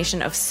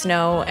combination of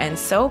snow and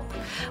soap,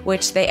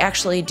 which they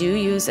actually do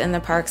use in the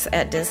parks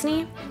at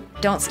Disney.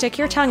 Don't stick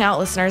your tongue out,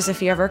 listeners,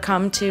 if you ever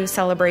come to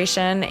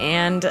Celebration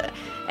and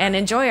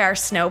enjoy our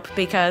Snope,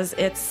 because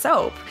it's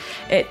soap.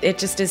 It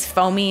just is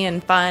foamy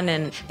and fun,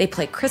 and they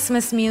play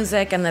Christmas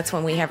music, and that's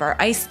when we have our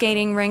ice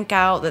skating rink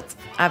out. That's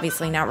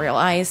obviously not real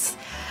ice.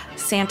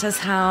 Santa's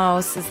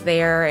house is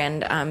there,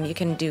 and you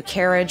can do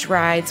carriage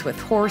rides with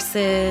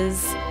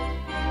horses.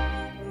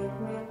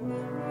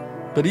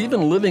 But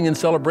even living in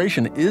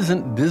Celebration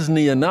isn't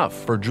Disney enough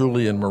for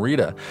Julie and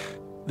Marita.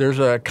 There's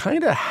a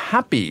kind of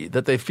happy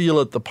that they feel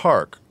at the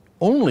park,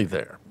 only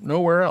there,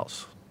 nowhere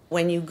else.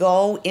 When you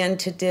go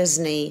into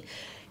Disney,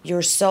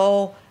 you're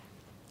so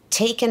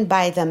taken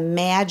by the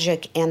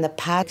magic and the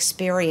park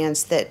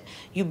experience that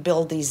you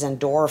build these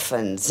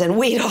endorphins, and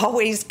we'd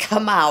always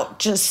come out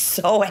just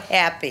so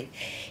happy.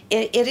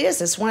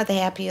 It's one of the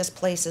happiest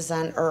places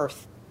on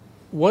earth.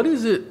 What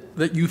is it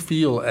that you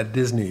feel at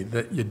Disney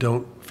that you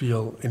don't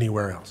feel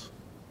anywhere else?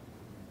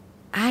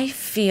 I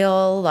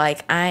feel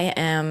like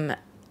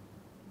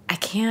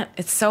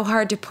it's so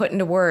hard to put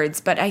into words,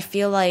 but I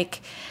feel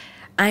like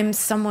I'm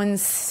someone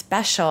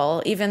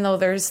special, even though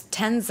there's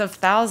tens of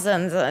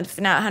thousands, if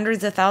not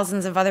hundreds of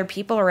thousands of other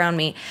people around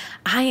me.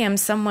 I am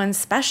someone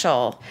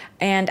special,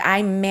 and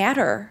I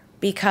matter,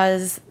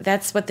 because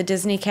that's what the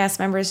Disney cast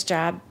member's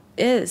job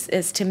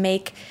is to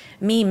make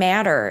me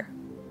matter.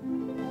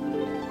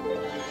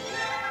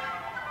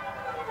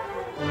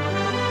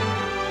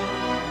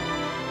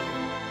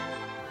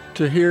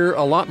 To hear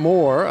a lot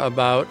more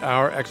about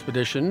our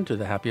expedition to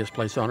the happiest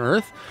place on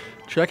Earth,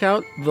 check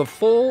out the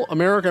full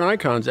American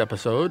Icons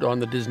episode on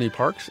the Disney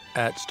parks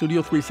at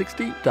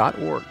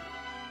studio360.org.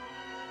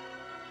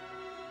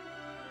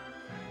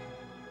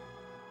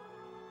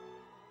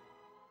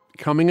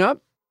 Coming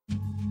up,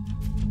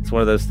 it's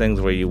one of those things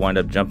where you wind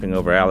up jumping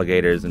over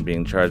alligators and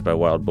being charged by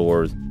wild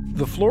boars.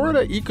 The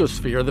Florida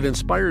ecosphere that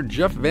inspired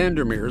Jeff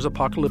Vandermeer's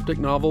apocalyptic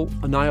novel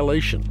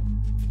Annihilation.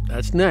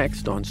 That's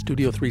next on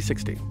Studio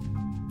 360.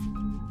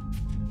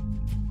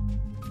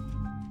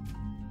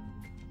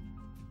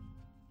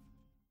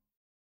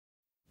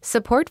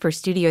 Support for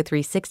Studio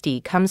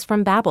 360 comes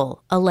from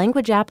Babbel, a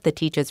language app that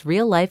teaches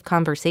real-life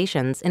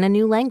conversations in a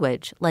new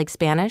language, like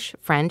Spanish,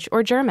 French,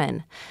 or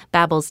German.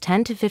 Babbel's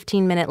 10 to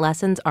 15-minute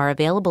lessons are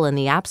available in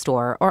the App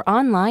Store or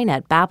online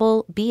at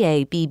Babbel,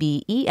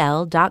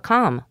 BABBEL.com.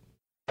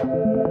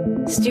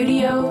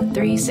 Studio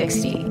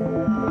 360.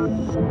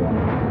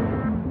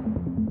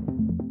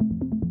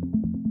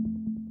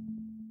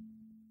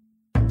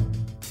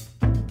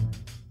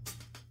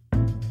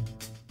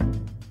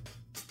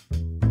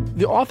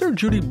 The author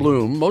Judy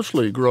Blume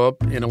mostly grew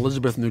up in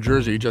Elizabeth, New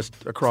Jersey,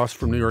 just across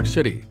from New York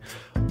City.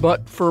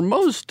 But for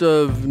most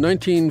of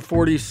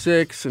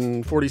 1946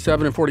 and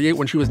 47 and 48,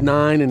 when she was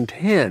 9 and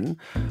 10,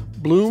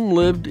 Blume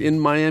lived in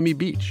Miami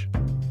Beach.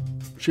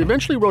 She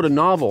eventually wrote a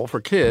novel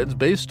for kids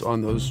based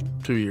on those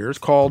 2 years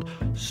called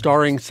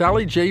Starring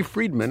Sally J.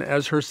 Friedman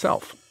as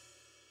Herself.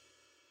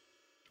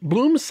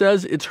 Blume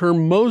says it's her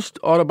most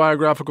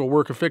autobiographical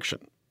work of fiction.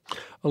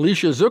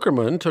 Alicia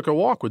Zuckerman took a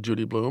walk with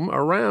Judy Blume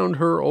around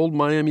her old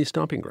Miami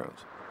stomping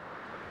grounds.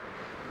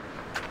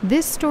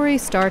 This story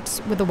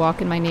starts with a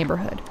walk in my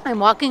neighborhood. I'm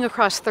walking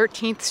across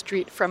 13th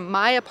Street from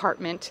my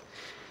apartment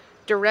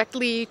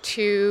directly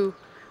to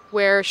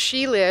where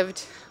she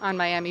lived on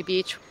Miami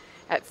Beach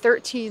at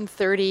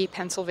 1330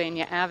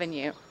 Pennsylvania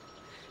Avenue.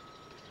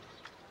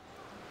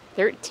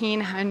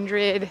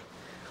 1300,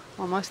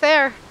 almost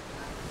there.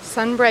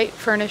 Sunbright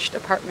Furnished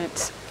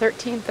Apartments,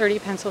 1330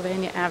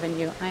 Pennsylvania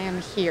Avenue. I am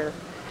here.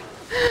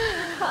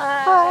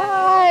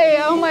 Hi.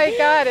 Oh my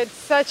God, it's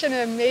such an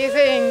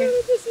amazing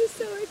this is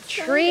so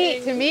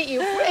treat to meet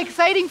you.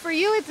 Exciting for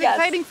you, it's Yes,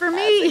 exciting for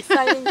me. It's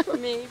exciting for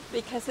me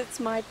because it's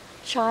my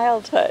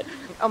childhood.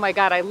 Oh my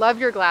God, I love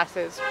your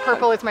glasses.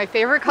 Purple is my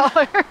favorite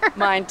color.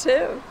 Mine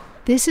too.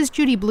 This is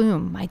Judy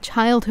Blume, my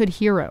childhood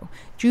hero.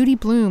 Judy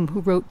Blume,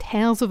 who wrote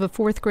Tales of a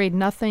Fourth Grade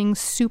Nothing,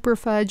 Super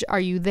Fudge, Are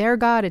You There,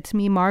 God? It's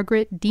Me,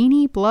 Margaret,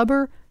 Deanie,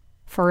 Blubber,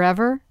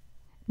 Forever.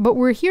 But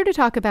we're here to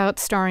talk about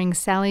starring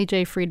Sally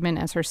J. Friedman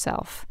as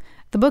herself.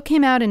 The book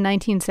came out in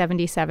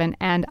 1977,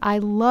 and I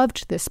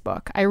loved this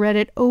book. I read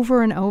it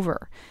over and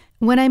over.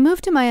 When I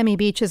moved to Miami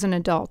Beach as an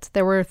adult,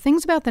 there were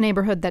things about the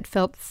neighborhood that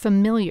felt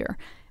familiar,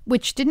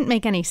 which didn't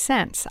make any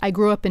sense. I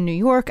grew up in New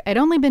York. I'd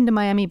only been to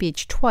Miami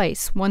Beach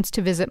twice, once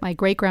to visit my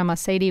great-grandma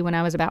Sadie when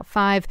I was about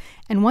 5,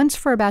 and once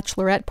for a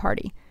bachelorette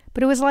party.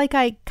 But it was like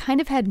I kind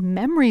of had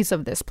memories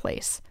of this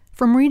place,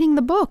 from reading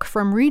the book,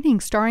 from reading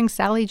starring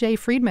Sally J.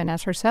 Friedman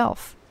as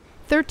herself.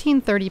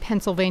 1330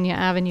 Pennsylvania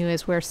Avenue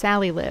is where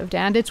Sally lived,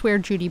 and it's where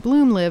Judy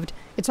Blume lived.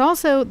 It's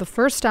also the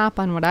first stop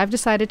on what I've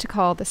decided to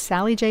call the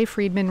Sally J.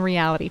 Friedman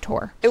reality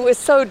tour. It was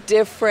so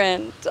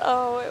different.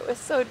 Oh, it was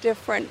so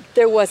different.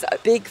 There was a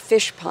big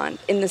fish pond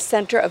in the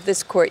center of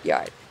this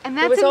courtyard. And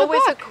there that's was in the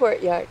always book. a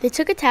courtyard. They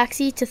took a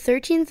taxi to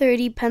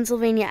 1330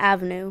 Pennsylvania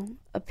Avenue,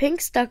 a pink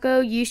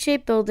stucco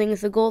U-shaped building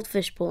with a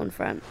goldfish pool in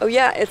front. Oh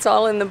yeah, it's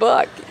all in the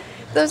book.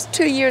 Those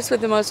 2 years were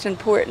the most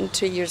important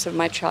 2 years of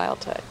my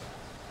childhood.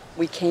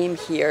 We came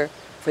here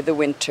for the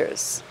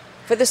winters,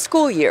 for the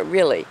school year,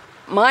 really.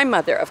 My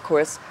mother, of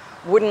course,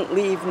 wouldn't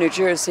leave New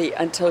Jersey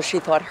until she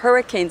thought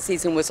hurricane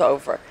season was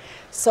over.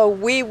 So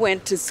we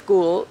went to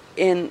school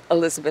in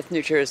Elizabeth,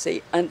 New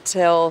Jersey,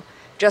 until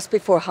just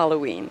before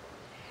Halloween.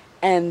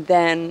 And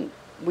then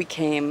we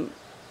came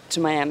to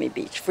Miami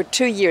Beach. For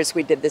 2 years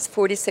we did this,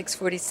 46,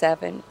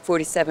 47,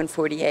 47,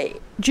 48.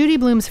 Judy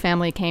Blume's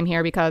family came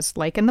here because,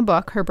 like in the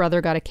book, her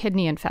brother got a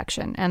kidney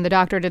infection, and the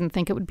doctor didn't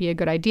think it would be a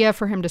good idea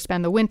for him to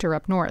spend the winter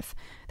up north.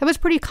 That was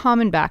pretty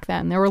common back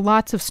then. There were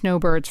lots of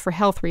snowbirds for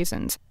health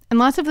reasons, and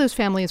lots of those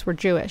families were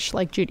Jewish,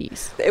 like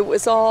Judy's. It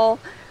was all,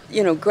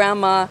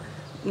 grandma,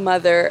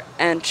 mother,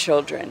 and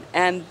children.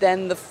 And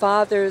then the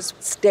fathers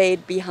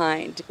stayed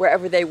behind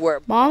wherever they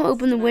were. Mom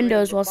opened the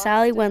windows while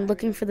Sally went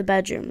looking for the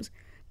bedrooms.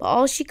 But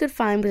all she could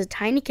find was a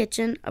tiny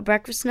kitchen, a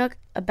breakfast nook,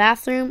 a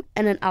bathroom,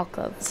 and an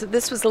alcove. So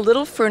this was a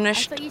little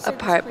furnished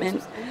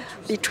apartment.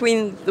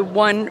 Between the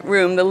one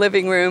room, the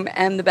living room,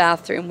 and the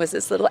bathroom was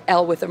this little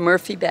L with a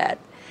Murphy bed,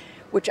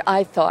 which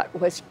I thought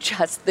was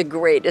just the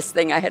greatest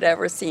thing I had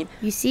ever seen.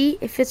 You see,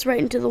 it fits right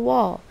into the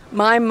wall.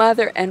 My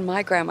mother and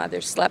my grandmother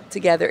slept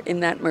together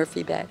in that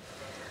Murphy bed.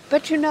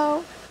 But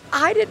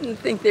I didn't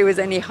think there was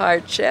any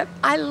hardship.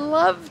 I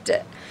loved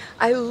it.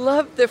 I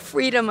loved the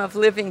freedom of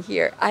living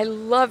here. I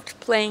loved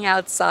playing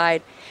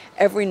outside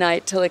every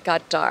night till it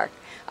got dark.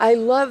 I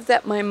loved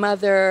that my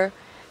mother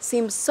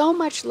seemed so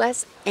much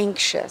less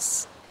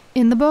anxious.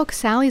 In the book,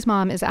 Sally's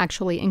mom is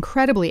actually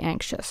incredibly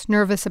anxious,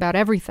 nervous about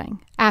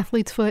everything.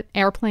 Athlete's foot,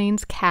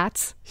 airplanes,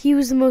 cats. He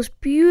was the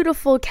most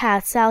beautiful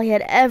cat Sally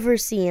had ever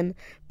seen,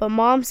 but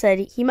Mom said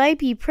he might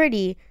be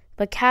pretty,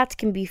 but cats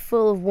can be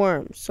full of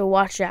worms, so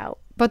watch out.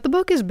 But the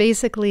book is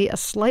basically a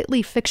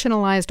slightly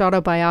fictionalized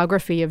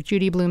autobiography of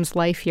Judy Blume's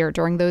life here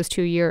during those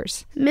 2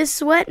 years.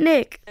 Miss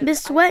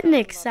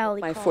Swetnick,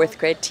 Sally My called. fourth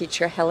grade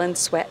teacher, Helen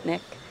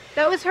Swetnick.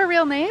 That was her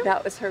real name?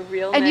 That was her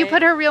real name. And you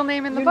put her real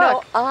name in the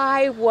book? You know,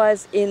 I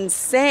was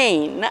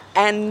insane,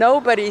 and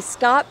nobody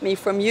stopped me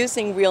from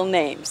using real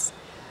names.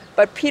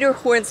 But Peter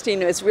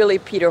Hornstein is really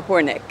Peter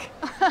Hornick.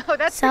 Oh,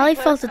 that's Sally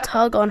felt a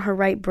tug on her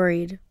right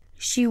braid.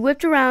 She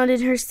whipped around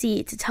in her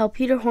seat to tell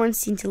Peter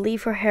Hornstein to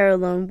leave her hair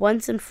alone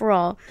once and for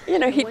all. You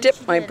know, he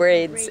dipped my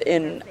braids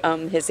in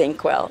his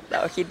inkwell,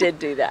 though. He did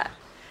do that.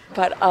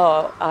 But,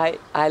 I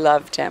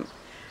loved him.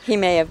 He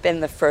may have been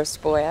the first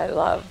boy I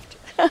loved.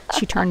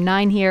 She turned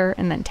 9 here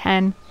and then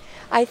 10.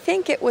 I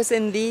think it was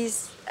in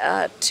these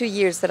 2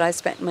 years that I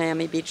spent in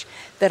Miami Beach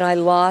that I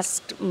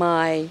lost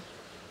my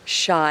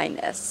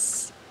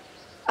shyness.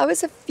 I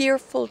was a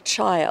fearful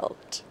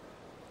child,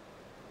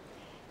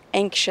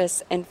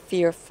 anxious and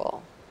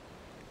fearful.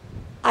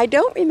 I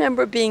don't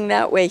remember being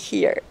that way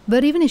here.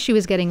 But even as she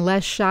was getting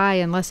less shy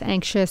and less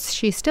anxious,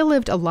 she still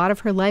lived a lot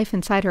of her life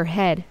inside her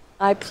head.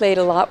 I played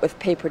a lot with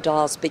paper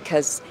dolls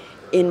because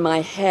in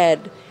my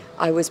head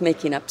I was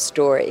making up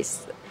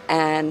stories.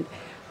 And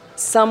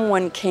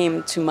someone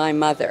came to my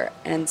mother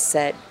and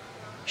said,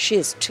 "She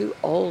is too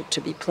old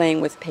to be playing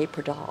with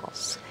paper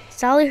dolls."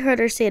 Sally heard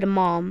her say to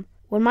Mom,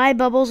 "When my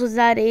Bubbles was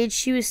that age,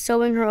 she was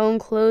sewing her own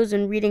clothes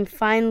and reading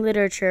fine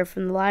literature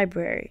from the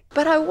library."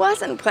 But I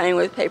wasn't playing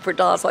with paper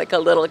dolls like a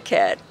little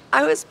kid.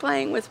 I was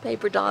playing with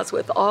paper dolls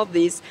with all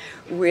these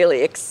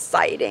really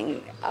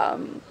exciting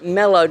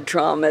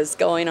melodramas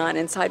going on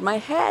inside my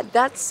head.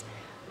 That's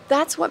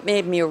what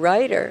made me a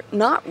writer,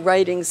 not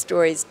writing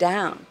stories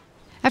down.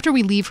 After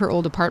we leave her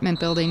old apartment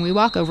building, we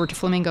walk over to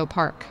Flamingo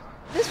Park.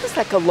 This was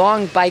like a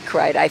long bike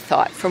ride, I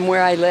thought, from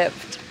where I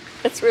lived.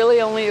 It's really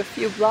only a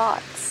few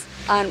blocks.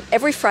 On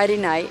every Friday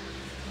night,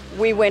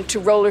 we went to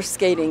roller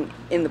skating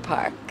in the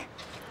park.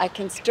 I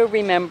can still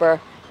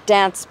remember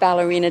Dance,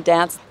 Ballerina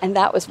Dance, and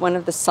that was one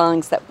of the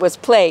songs that was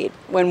played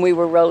when we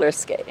were roller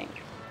skating.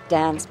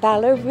 Dance,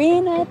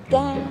 ballerina,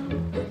 dance.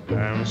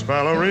 Dance,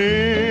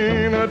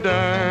 ballerina,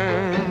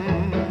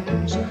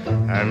 dance,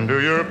 and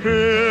do your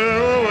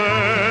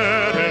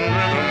pirouette in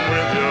rhythm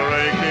with your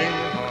aching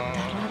heart.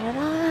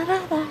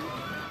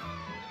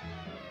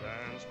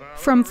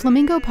 From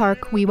Flamingo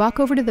Park, we walk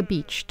over to the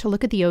beach to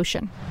look at the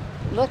ocean.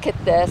 Look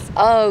at this.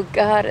 Oh,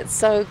 God, it's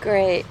so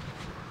great.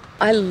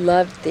 I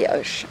loved the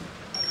ocean.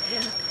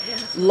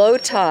 Low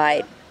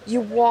tide, you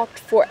walked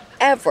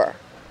forever.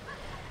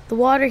 The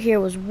water here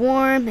was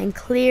warm and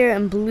clear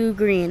and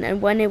blue-green,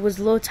 and when it was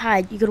low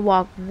tide, you could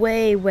walk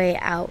way, way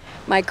out.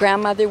 My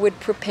grandmother would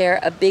prepare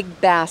a big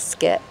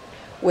basket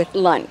with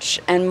lunch,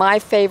 and my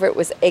favorite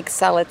was egg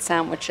salad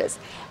sandwiches.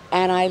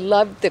 And I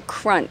loved the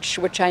crunch,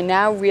 which I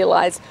now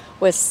realize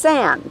was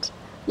sand,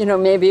 you know,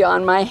 maybe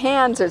on my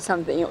hands or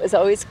something. It was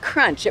always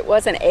crunch. It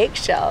wasn't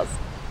eggshells.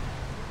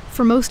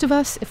 For most of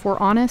us, if we're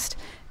honest,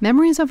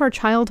 memories of our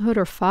childhood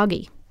are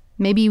foggy.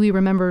 Maybe we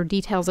remember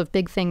details of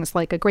big things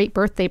like a great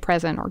birthday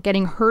present or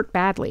getting hurt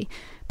badly,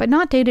 but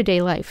not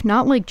day-to-day life,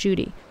 not like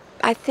Judy.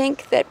 I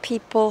think that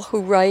people who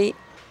write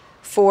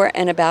for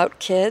and about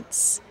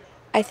kids,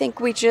 I think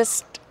we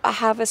just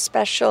have a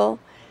special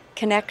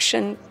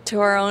connection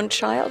to our own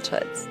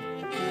childhoods.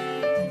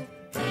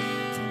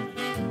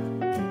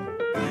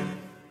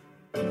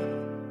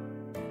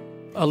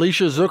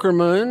 Alicia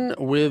Zuckerman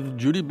with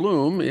Judy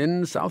Blume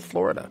in South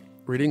Florida.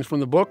 Readings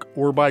from the book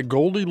were by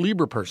Goldie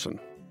Lieberperson.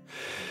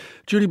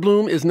 Judy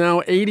Blume is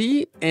now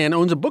 80 and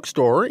owns a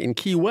bookstore in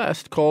Key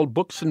West called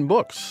Books and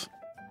Books.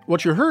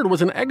 What you heard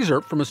was an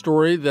excerpt from a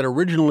story that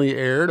originally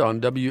aired on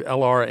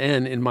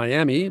WLRN in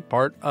Miami,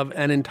 part of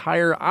an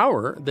entire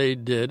hour they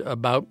did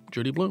about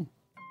Judy Blume.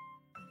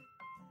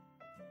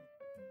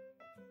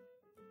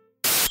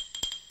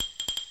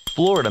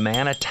 Florida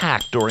man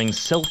attacked during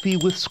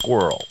selfie with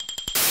squirrel.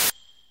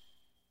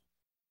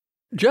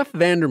 Jeff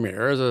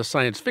Vandermeer is a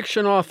science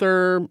fiction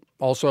author,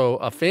 also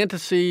a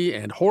fantasy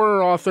and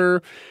horror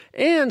author,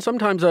 and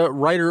sometimes a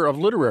writer of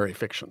literary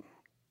fiction.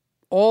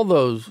 All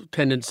those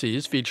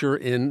tendencies feature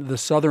in the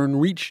Southern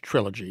Reach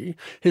trilogy,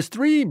 his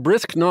 3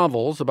 brisk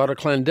novels about a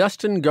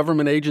clandestine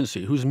government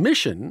agency whose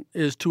mission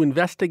is to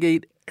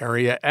investigate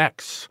Area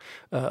X,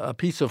 a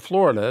piece of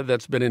Florida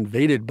that's been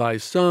invaded by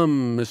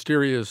some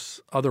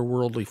mysterious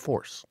otherworldly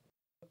force.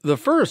 The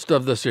first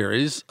of the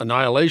series,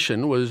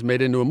 Annihilation, was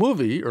made into a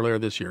movie earlier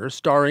this year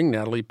starring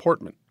Natalie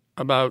Portman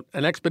about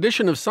an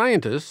expedition of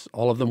scientists,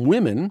 all of them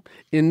women,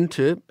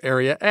 into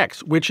Area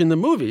X, which in the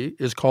movie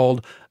is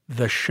called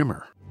The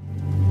Shimmer.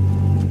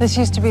 This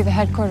used to be the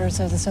headquarters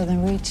of the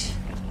Southern Reach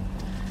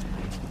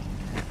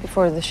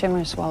before the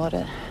Shimmer swallowed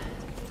it.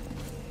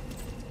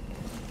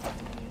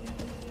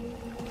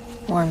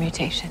 More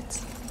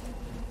mutations.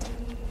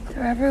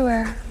 They're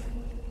everywhere.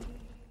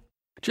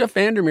 Jeff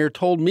Vandermeer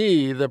told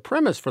me the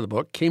premise for the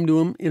book came to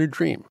him in a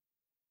dream.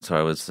 So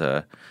I was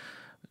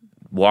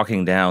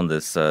walking down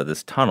this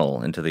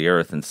tunnel into the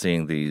earth and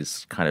seeing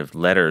these kind of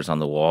letters on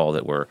the wall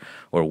that were,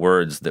 or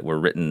words that were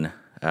written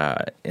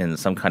in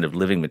some kind of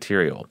living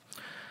material.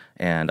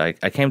 And I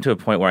came to a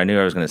point where I knew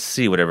I was going to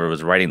see whatever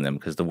was writing them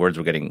because the words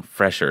were getting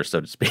fresher, so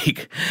to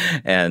speak.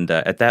 And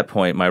at that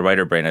point, my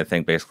writer brain, I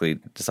think, basically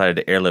decided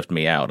to airlift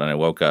me out. And I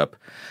woke up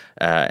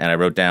and I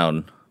wrote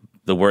down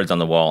the words on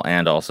the wall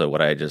and also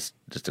what I just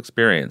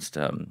experienced.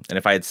 And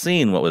if I had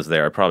seen what was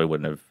there, I probably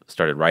wouldn't have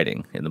started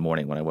writing in the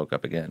morning when I woke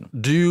up again.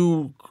 Do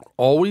you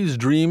always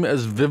dream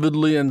as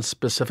vividly and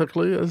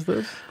specifically as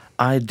this?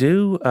 I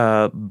do,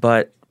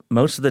 but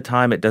most of the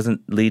time it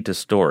doesn't lead to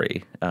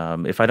story.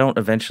 If I don't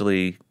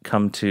eventually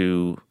come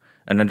to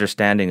an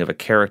understanding of a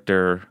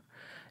character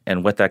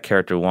and what that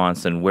character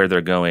wants and where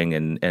they're going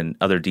and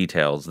other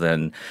details,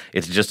 then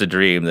it's just a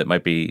dream that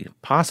might be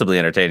possibly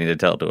entertaining to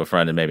tell to a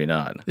friend and maybe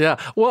not. Yeah.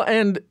 Well,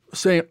 and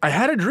saying, I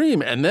had a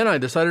dream and then I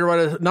decided to write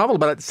a novel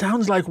about it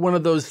sounds like one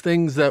of those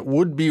things that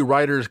would-be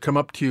writers come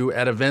up to you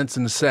at events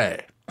and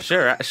say.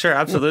 Sure,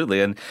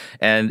 absolutely,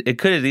 and it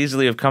could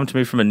easily have come to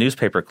me from a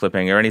newspaper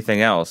clipping or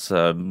anything else,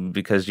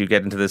 because you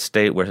get into this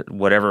state where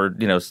whatever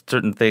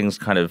certain things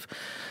kind of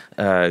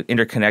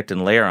interconnect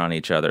and layer on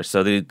each other.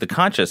 So the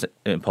conscious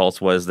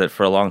impulse was that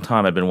for a long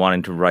time I've been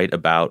wanting to write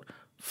about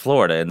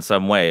Florida in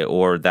some way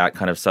or that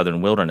kind of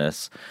southern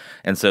wilderness,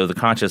 and so the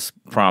conscious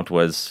prompt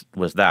was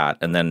that,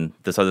 and then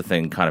this other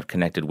thing kind of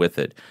connected with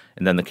it,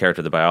 and then the character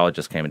of the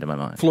biologist came into my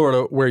mind.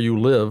 Florida, where you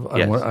live,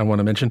 yes. I want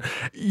to mention.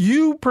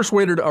 You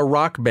persuaded a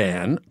rock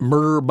band,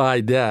 Murder by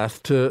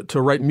Death, to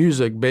write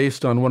music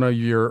based on one of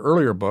your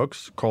earlier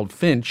books called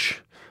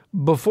Finch.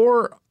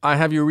 Before I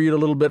have you read a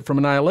little bit from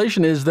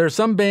Annihilation, is there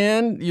some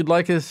band you'd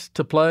like us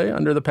to play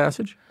under the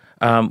passage?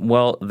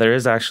 Well, there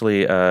is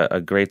actually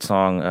a great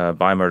song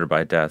by Murder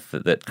by Death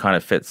that kind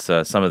of fits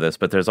some of this,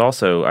 but there's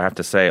also, I have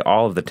to say,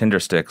 all of the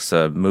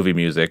Tindersticks movie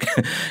music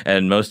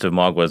and most of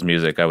Magwa's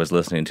music I was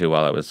listening to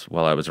while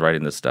I was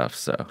writing this stuff.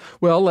 So,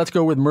 well, let's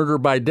go with Murder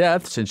by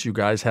Death, since you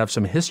guys have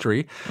some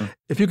history.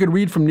 If you could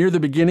read from near the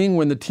beginning,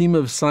 when the team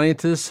of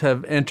scientists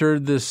have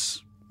entered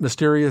this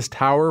mysterious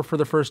tower for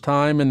the first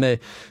time and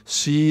they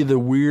see the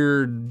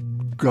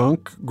weird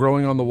gunk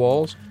growing on the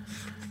walls.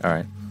 All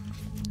right.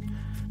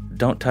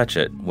 Don't touch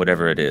it,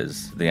 whatever it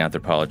is, the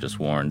anthropologist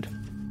warned.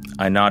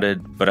 I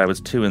nodded, but I was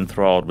too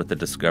enthralled with the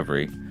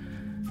discovery.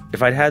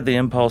 If I'd had the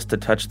impulse to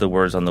touch the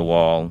words on the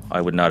wall,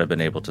 I would not have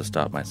been able to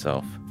stop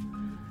myself.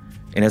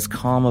 In as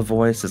calm a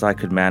voice as I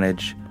could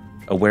manage,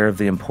 aware of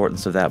the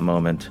importance of that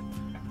moment,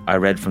 I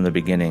read from the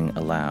beginning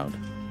aloud.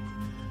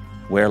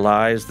 Where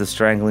lies the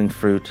strangling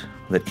fruit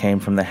that came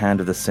from the hand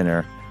of the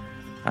sinner,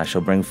 I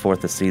shall bring forth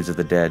the seeds of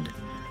the dead,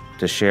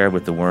 to share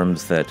with the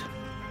worms that...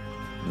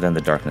 Then the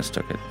darkness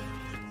took it.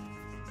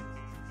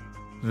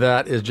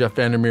 That is Jeff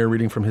Vandermeer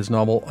reading from his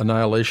novel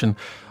Annihilation.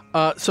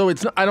 So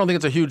I don't think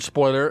it's a huge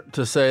spoiler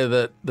to say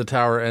that the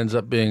tower ends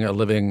up being a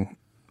living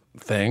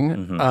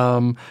thing,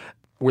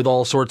 with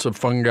all sorts of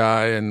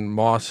fungi and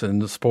moss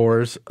and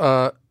spores.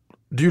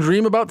 Do you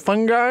dream about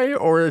fungi,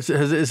 or has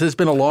this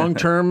been a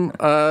long-term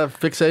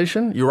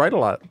fixation? You write a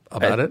lot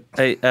about it.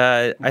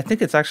 I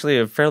think it's actually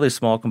a fairly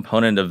small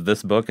component of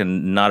this book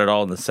and not at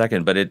all in the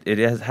second, but it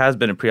has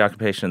been a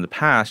preoccupation in the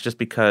past just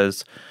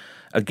because,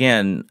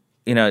 again,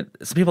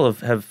 some people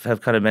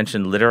have kind of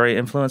mentioned literary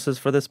influences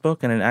for this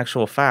book, and in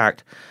actual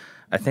fact,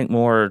 I think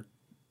more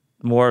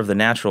of the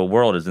natural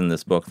world is in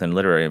this book than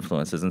literary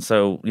influences. And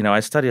so, I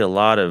study a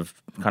lot of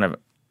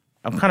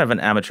I'm kind of an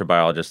amateur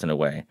biologist in a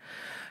way.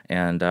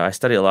 And I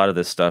study a lot of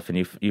this stuff,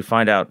 and you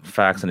find out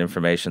facts and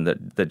information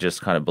that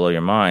just kind of blow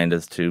your mind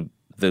as to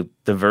the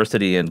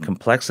diversity and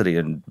complexity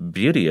and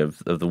beauty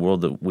of the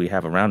world that we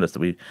have around us that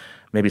we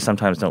maybe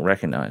sometimes don't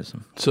recognize.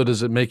 So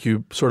does it make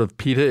you sort of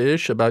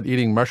PETA-ish about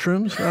eating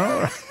mushrooms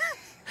now?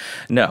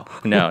 No.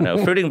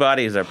 Fruiting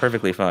bodies are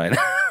perfectly fine.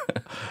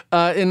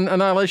 In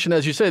Annihilation,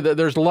 as you say,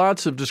 there's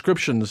lots of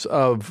descriptions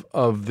of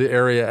the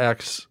Area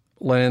X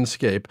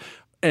landscape,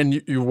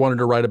 and you wanted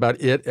to write about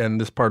it and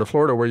this part of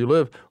Florida where you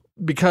live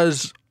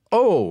because,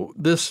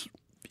 this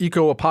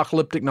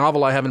eco-apocalyptic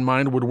novel I have in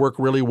mind would work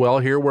really well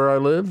here where I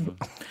live?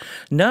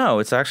 No,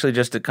 it's actually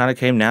just it kind of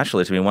came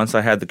naturally to me. Once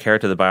I had the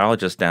character of the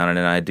biologist down and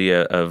an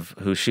idea of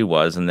who she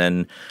was and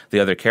then the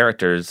other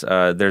characters,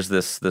 there's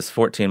this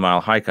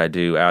 14-mile hike I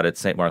do out at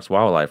St. Mark's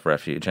Wildlife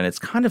Refuge, and it's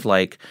kind of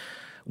like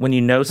when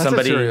you know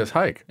somebody... That's a serious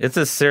hike. It's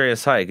a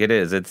serious hike. It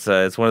is. It's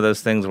one of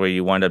those things where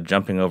you wind up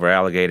jumping over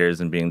alligators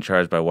and being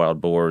charged by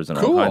wild boars and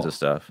all kinds of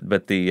stuff.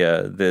 But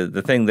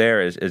the thing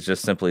there is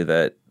just simply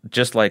that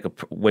just like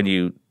when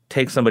you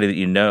take somebody that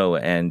you know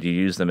and you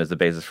use them as the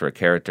basis for a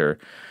character,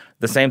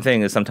 the same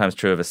thing is sometimes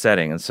true of a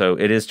setting. And so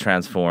it is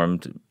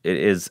transformed. It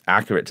is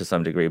accurate to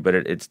some degree, but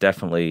it's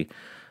definitely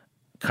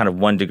kind of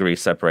 1 degree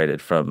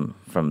separated from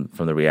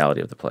the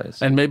reality of the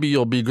place. And maybe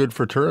you'll be good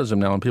for tourism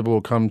now, and people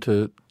will come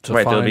to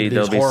right, find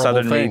there'll be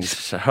horrible things.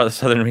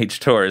 Southern Reach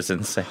tours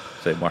in St.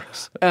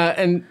 Mark's.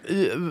 And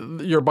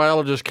your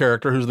biologist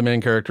character, who's the main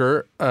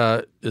character,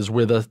 is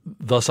with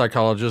the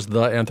psychologist,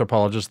 the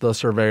anthropologist, the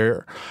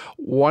surveyor.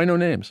 Why no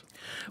names?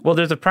 Well,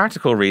 there's a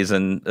practical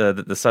reason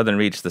that the Southern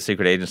Reach, the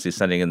secret agency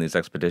sending in these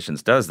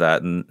expeditions, does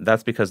that, and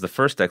that's because the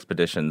first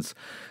expeditions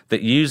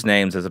that use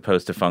names as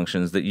opposed to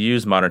functions, that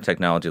use modern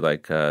technology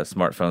like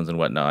smartphones and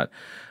whatnot,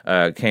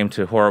 came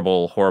to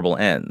horrible, horrible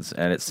ends.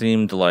 And it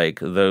seemed like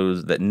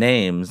that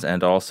names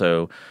and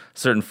also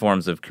certain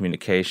forms of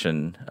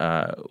communication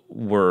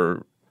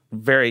were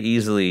very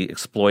easily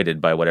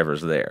exploited by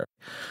whatever's there.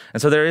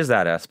 And so there is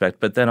that aspect,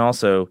 but then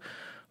also,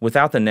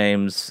 without the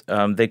names,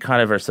 they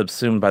kind of are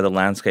subsumed by the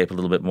landscape a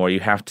little bit more.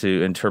 You have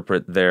to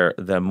interpret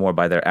them more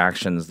by their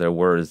actions, their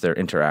words, their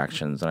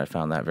interactions, and I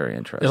found that very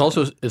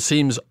interesting. It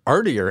seems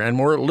artier and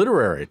more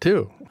literary,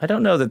 too. I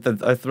don't know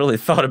that I've really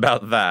thought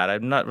about that.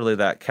 I'm not really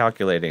that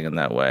calculating in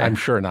that way. I'm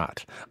sure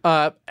not.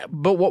 But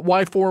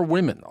why 4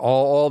 women?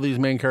 All these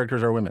main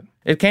characters are women.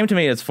 It came to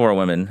me as 4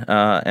 women,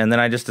 and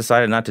then I just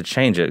decided not to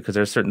change it because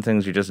there's certain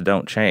things you just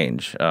don't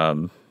change.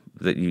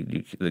 That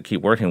you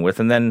keep working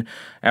with. And then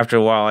after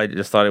a while, I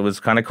just thought it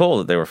was kind of cool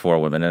that they were 4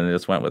 women, and I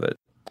just went with it.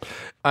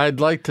 I'd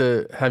like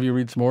to have you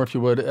read some more, if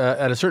you would.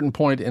 At a certain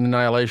point in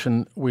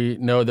Annihilation, we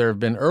know there have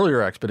been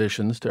earlier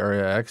expeditions to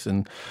Area X,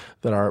 and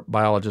that our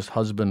biologist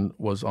husband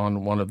was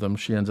on one of them.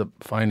 She ends up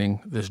finding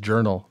this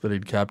journal that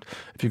he'd kept.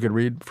 If you could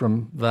read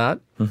from that.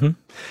 Mm-hmm.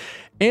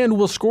 And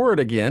we'll score it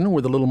again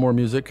with a little more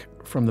music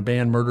from the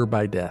band Murder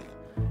by Death.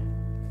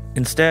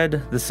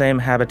 Instead, the same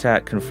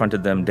habitat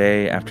confronted them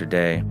day after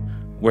day.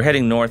 We're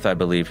heading north, I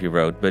believe, he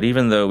wrote, but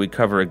even though we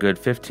cover a good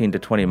 15 to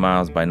 20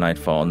 miles by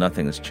nightfall,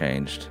 nothing has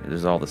changed. It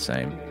is all the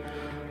same.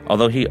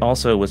 Although he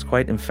also was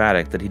quite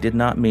emphatic that he did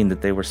not mean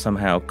that they were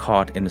somehow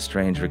caught in a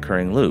strange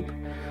recurring loop.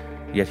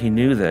 Yet he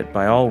knew that,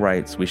 by all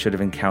rights, we should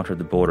have encountered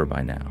the border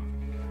by now.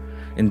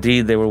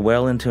 Indeed, they were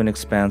well into an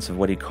expanse of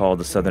what he called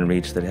the Southern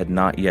Reach that had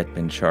not yet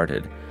been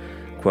charted.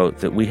 Quote,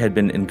 that we had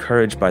been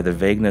encouraged by the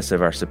vagueness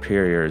of our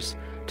superiors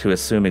to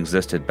assume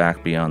existed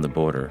back beyond the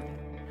border.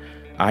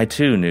 I,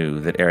 too, knew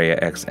that Area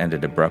X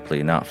ended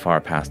abruptly not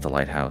far past the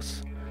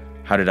lighthouse.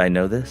 How did I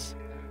know this?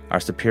 Our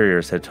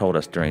superiors had told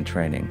us during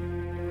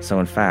training. So,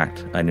 in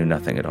fact, I knew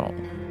nothing at all.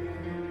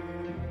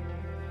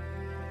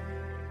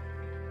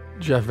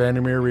 Jeff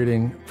Vandermeer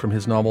reading from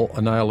his novel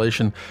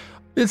Annihilation.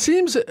 It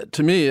seems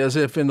to me as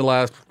if in the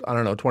last,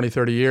 20,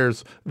 30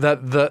 years,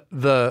 that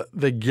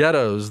the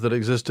ghettos that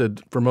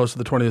existed for most of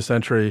the 20th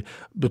century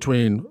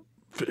between,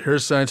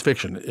 here's science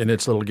fiction in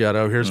its little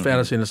ghetto, here's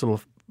fantasy in its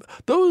little,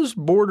 those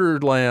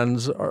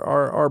borderlands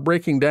are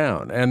breaking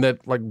down, and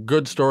that like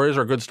good stories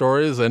are good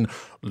stories and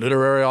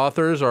literary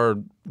authors are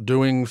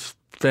doing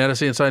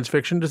fantasy and science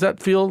fiction. Does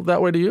that feel that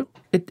way to you?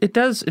 It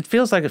does. It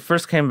feels like it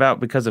first came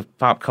about because of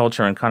pop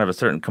culture and kind of a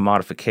certain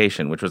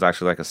commodification, which was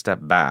actually like a step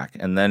back.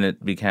 And then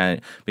it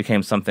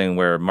became something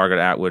where Margaret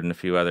Atwood and a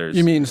few others...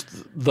 You mean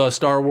the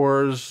Star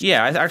Wars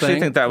Yeah, I actually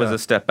thing? think that was a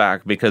step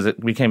back because it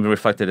became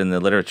reflected in the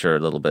literature a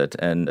little bit.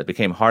 And it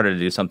became harder to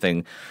do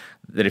something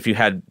that if you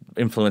had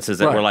influences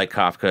that were like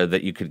Kafka,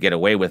 that you could get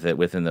away with it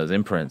within those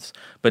imprints.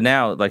 But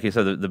now, like you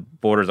said, the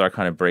borders are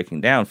kind of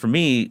breaking down. For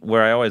me,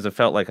 where I always have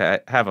felt like I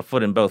have a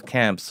foot in both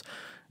camps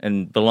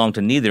and belong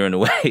to neither in a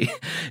way,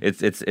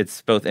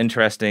 it's both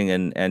interesting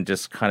and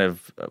just kind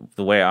of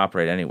the way I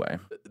operate anyway.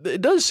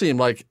 It does seem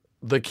like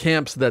the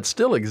camps that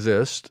still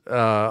exist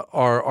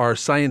are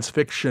science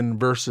fiction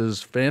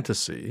versus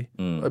fantasy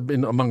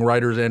among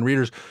writers and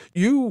readers.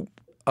 You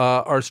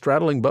are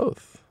straddling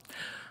both.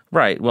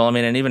 Right. Well, I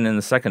mean, and even in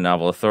the second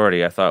novel,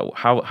 Authority, I thought,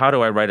 how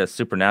do I write a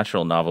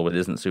supernatural novel that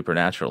isn't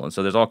supernatural? And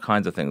so there's all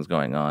kinds of things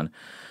going on.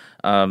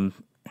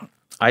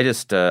 I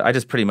just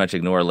pretty much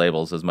ignore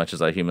labels as much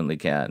as I humanly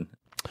can.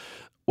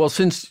 Well,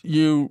 since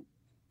you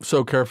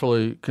so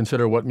carefully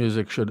consider what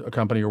music should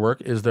accompany your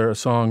work, is there a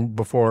song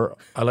before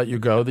I let you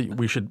go that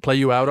we should play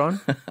you out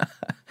on?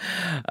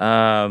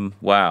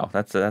 Wow,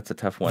 that's a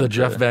tough one. The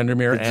Jeff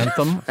Vandermeer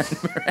anthem.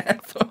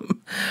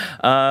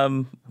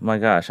 My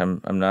gosh,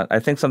 I'm not. I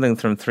think something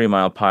from 3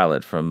 Mile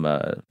Pilot. From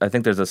I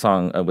think there's a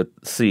song with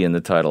C in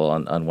the title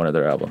on one of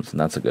their albums, and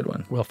that's a good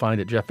one. We'll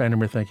find it. Jeff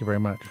Vandermeer, thank you very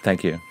much.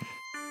 Thank you.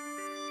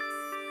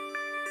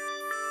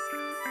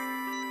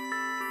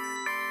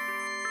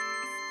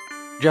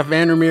 Jeff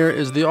Vandermeer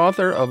is the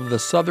author of the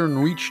Southern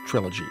Reach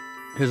trilogy.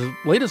 His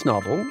latest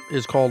novel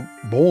is called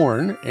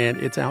Born, and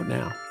it's out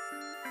now.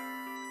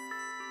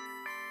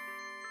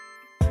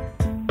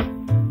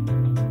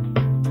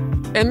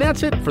 And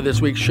that's it for this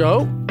week's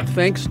show.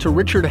 Thanks to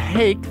Richard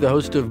Hake, the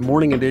host of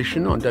Morning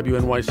Edition on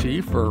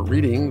WNYC, for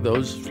reading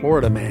those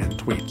Florida Man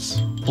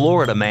tweets.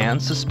 Florida man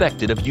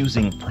suspected of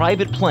using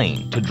private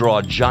plane to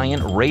draw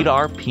giant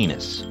radar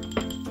penis.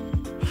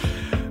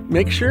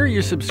 Make sure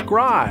you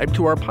subscribe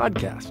to our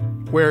podcast,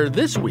 where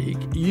this week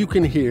you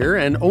can hear,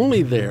 and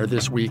only there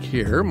this week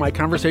hear, my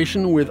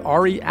conversation with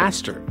Ari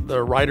Aster,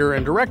 the writer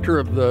and director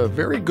of the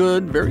very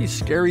good, very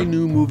scary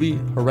new movie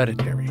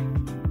Hereditary.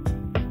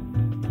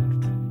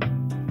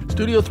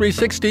 Studio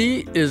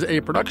 360 is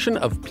a production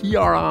of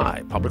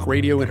PRI, Public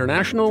Radio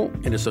International,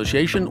 in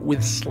association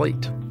with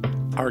Slate.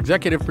 Our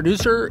executive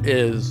producer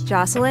is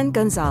Jocelyn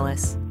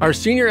Gonzalez. Our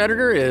senior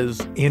editor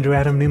is Andrew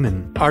Adam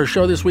Newman. Our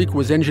show this week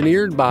was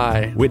engineered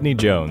by Whitney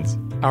Jones.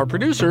 Our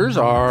producers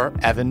are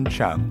Evan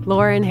Chung,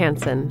 Lauren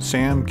Hansen,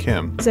 Sam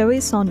Kim,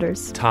 Zoe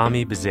Saunders,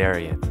 Tommy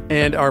Bazarian,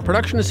 and our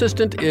production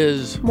assistant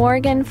is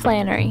Morgan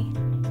Flannery.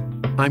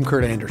 I'm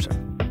Kurt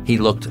Anderson. He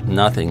looked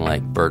nothing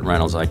like Burt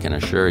Reynolds, I can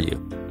assure you.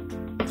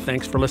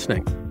 Thanks for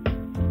listening.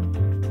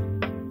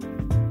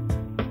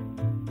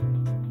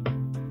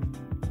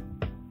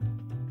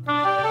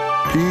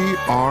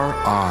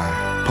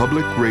 PRI,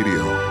 Public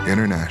Radio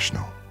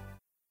International.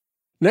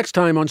 Next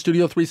time on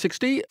Studio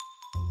 360,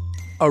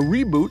 a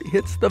reboot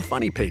hits the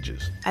funny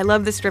pages. I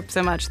love the strip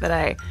so much that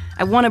I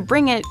want to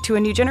bring it to a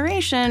new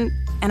generation,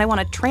 and I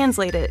want to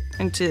translate it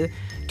into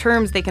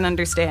terms they can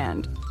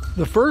understand.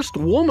 The first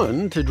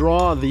woman to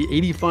draw the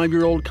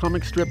 85-year-old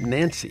comic strip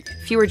Nancy.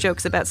 Fewer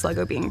jokes about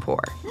Sluggo being poor.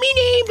 Me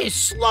name is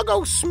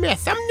Sluggo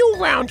Smith. I'm new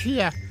around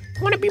here.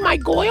 Want to be my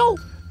Goyle?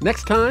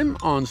 Next time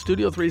on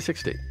Studio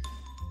 360.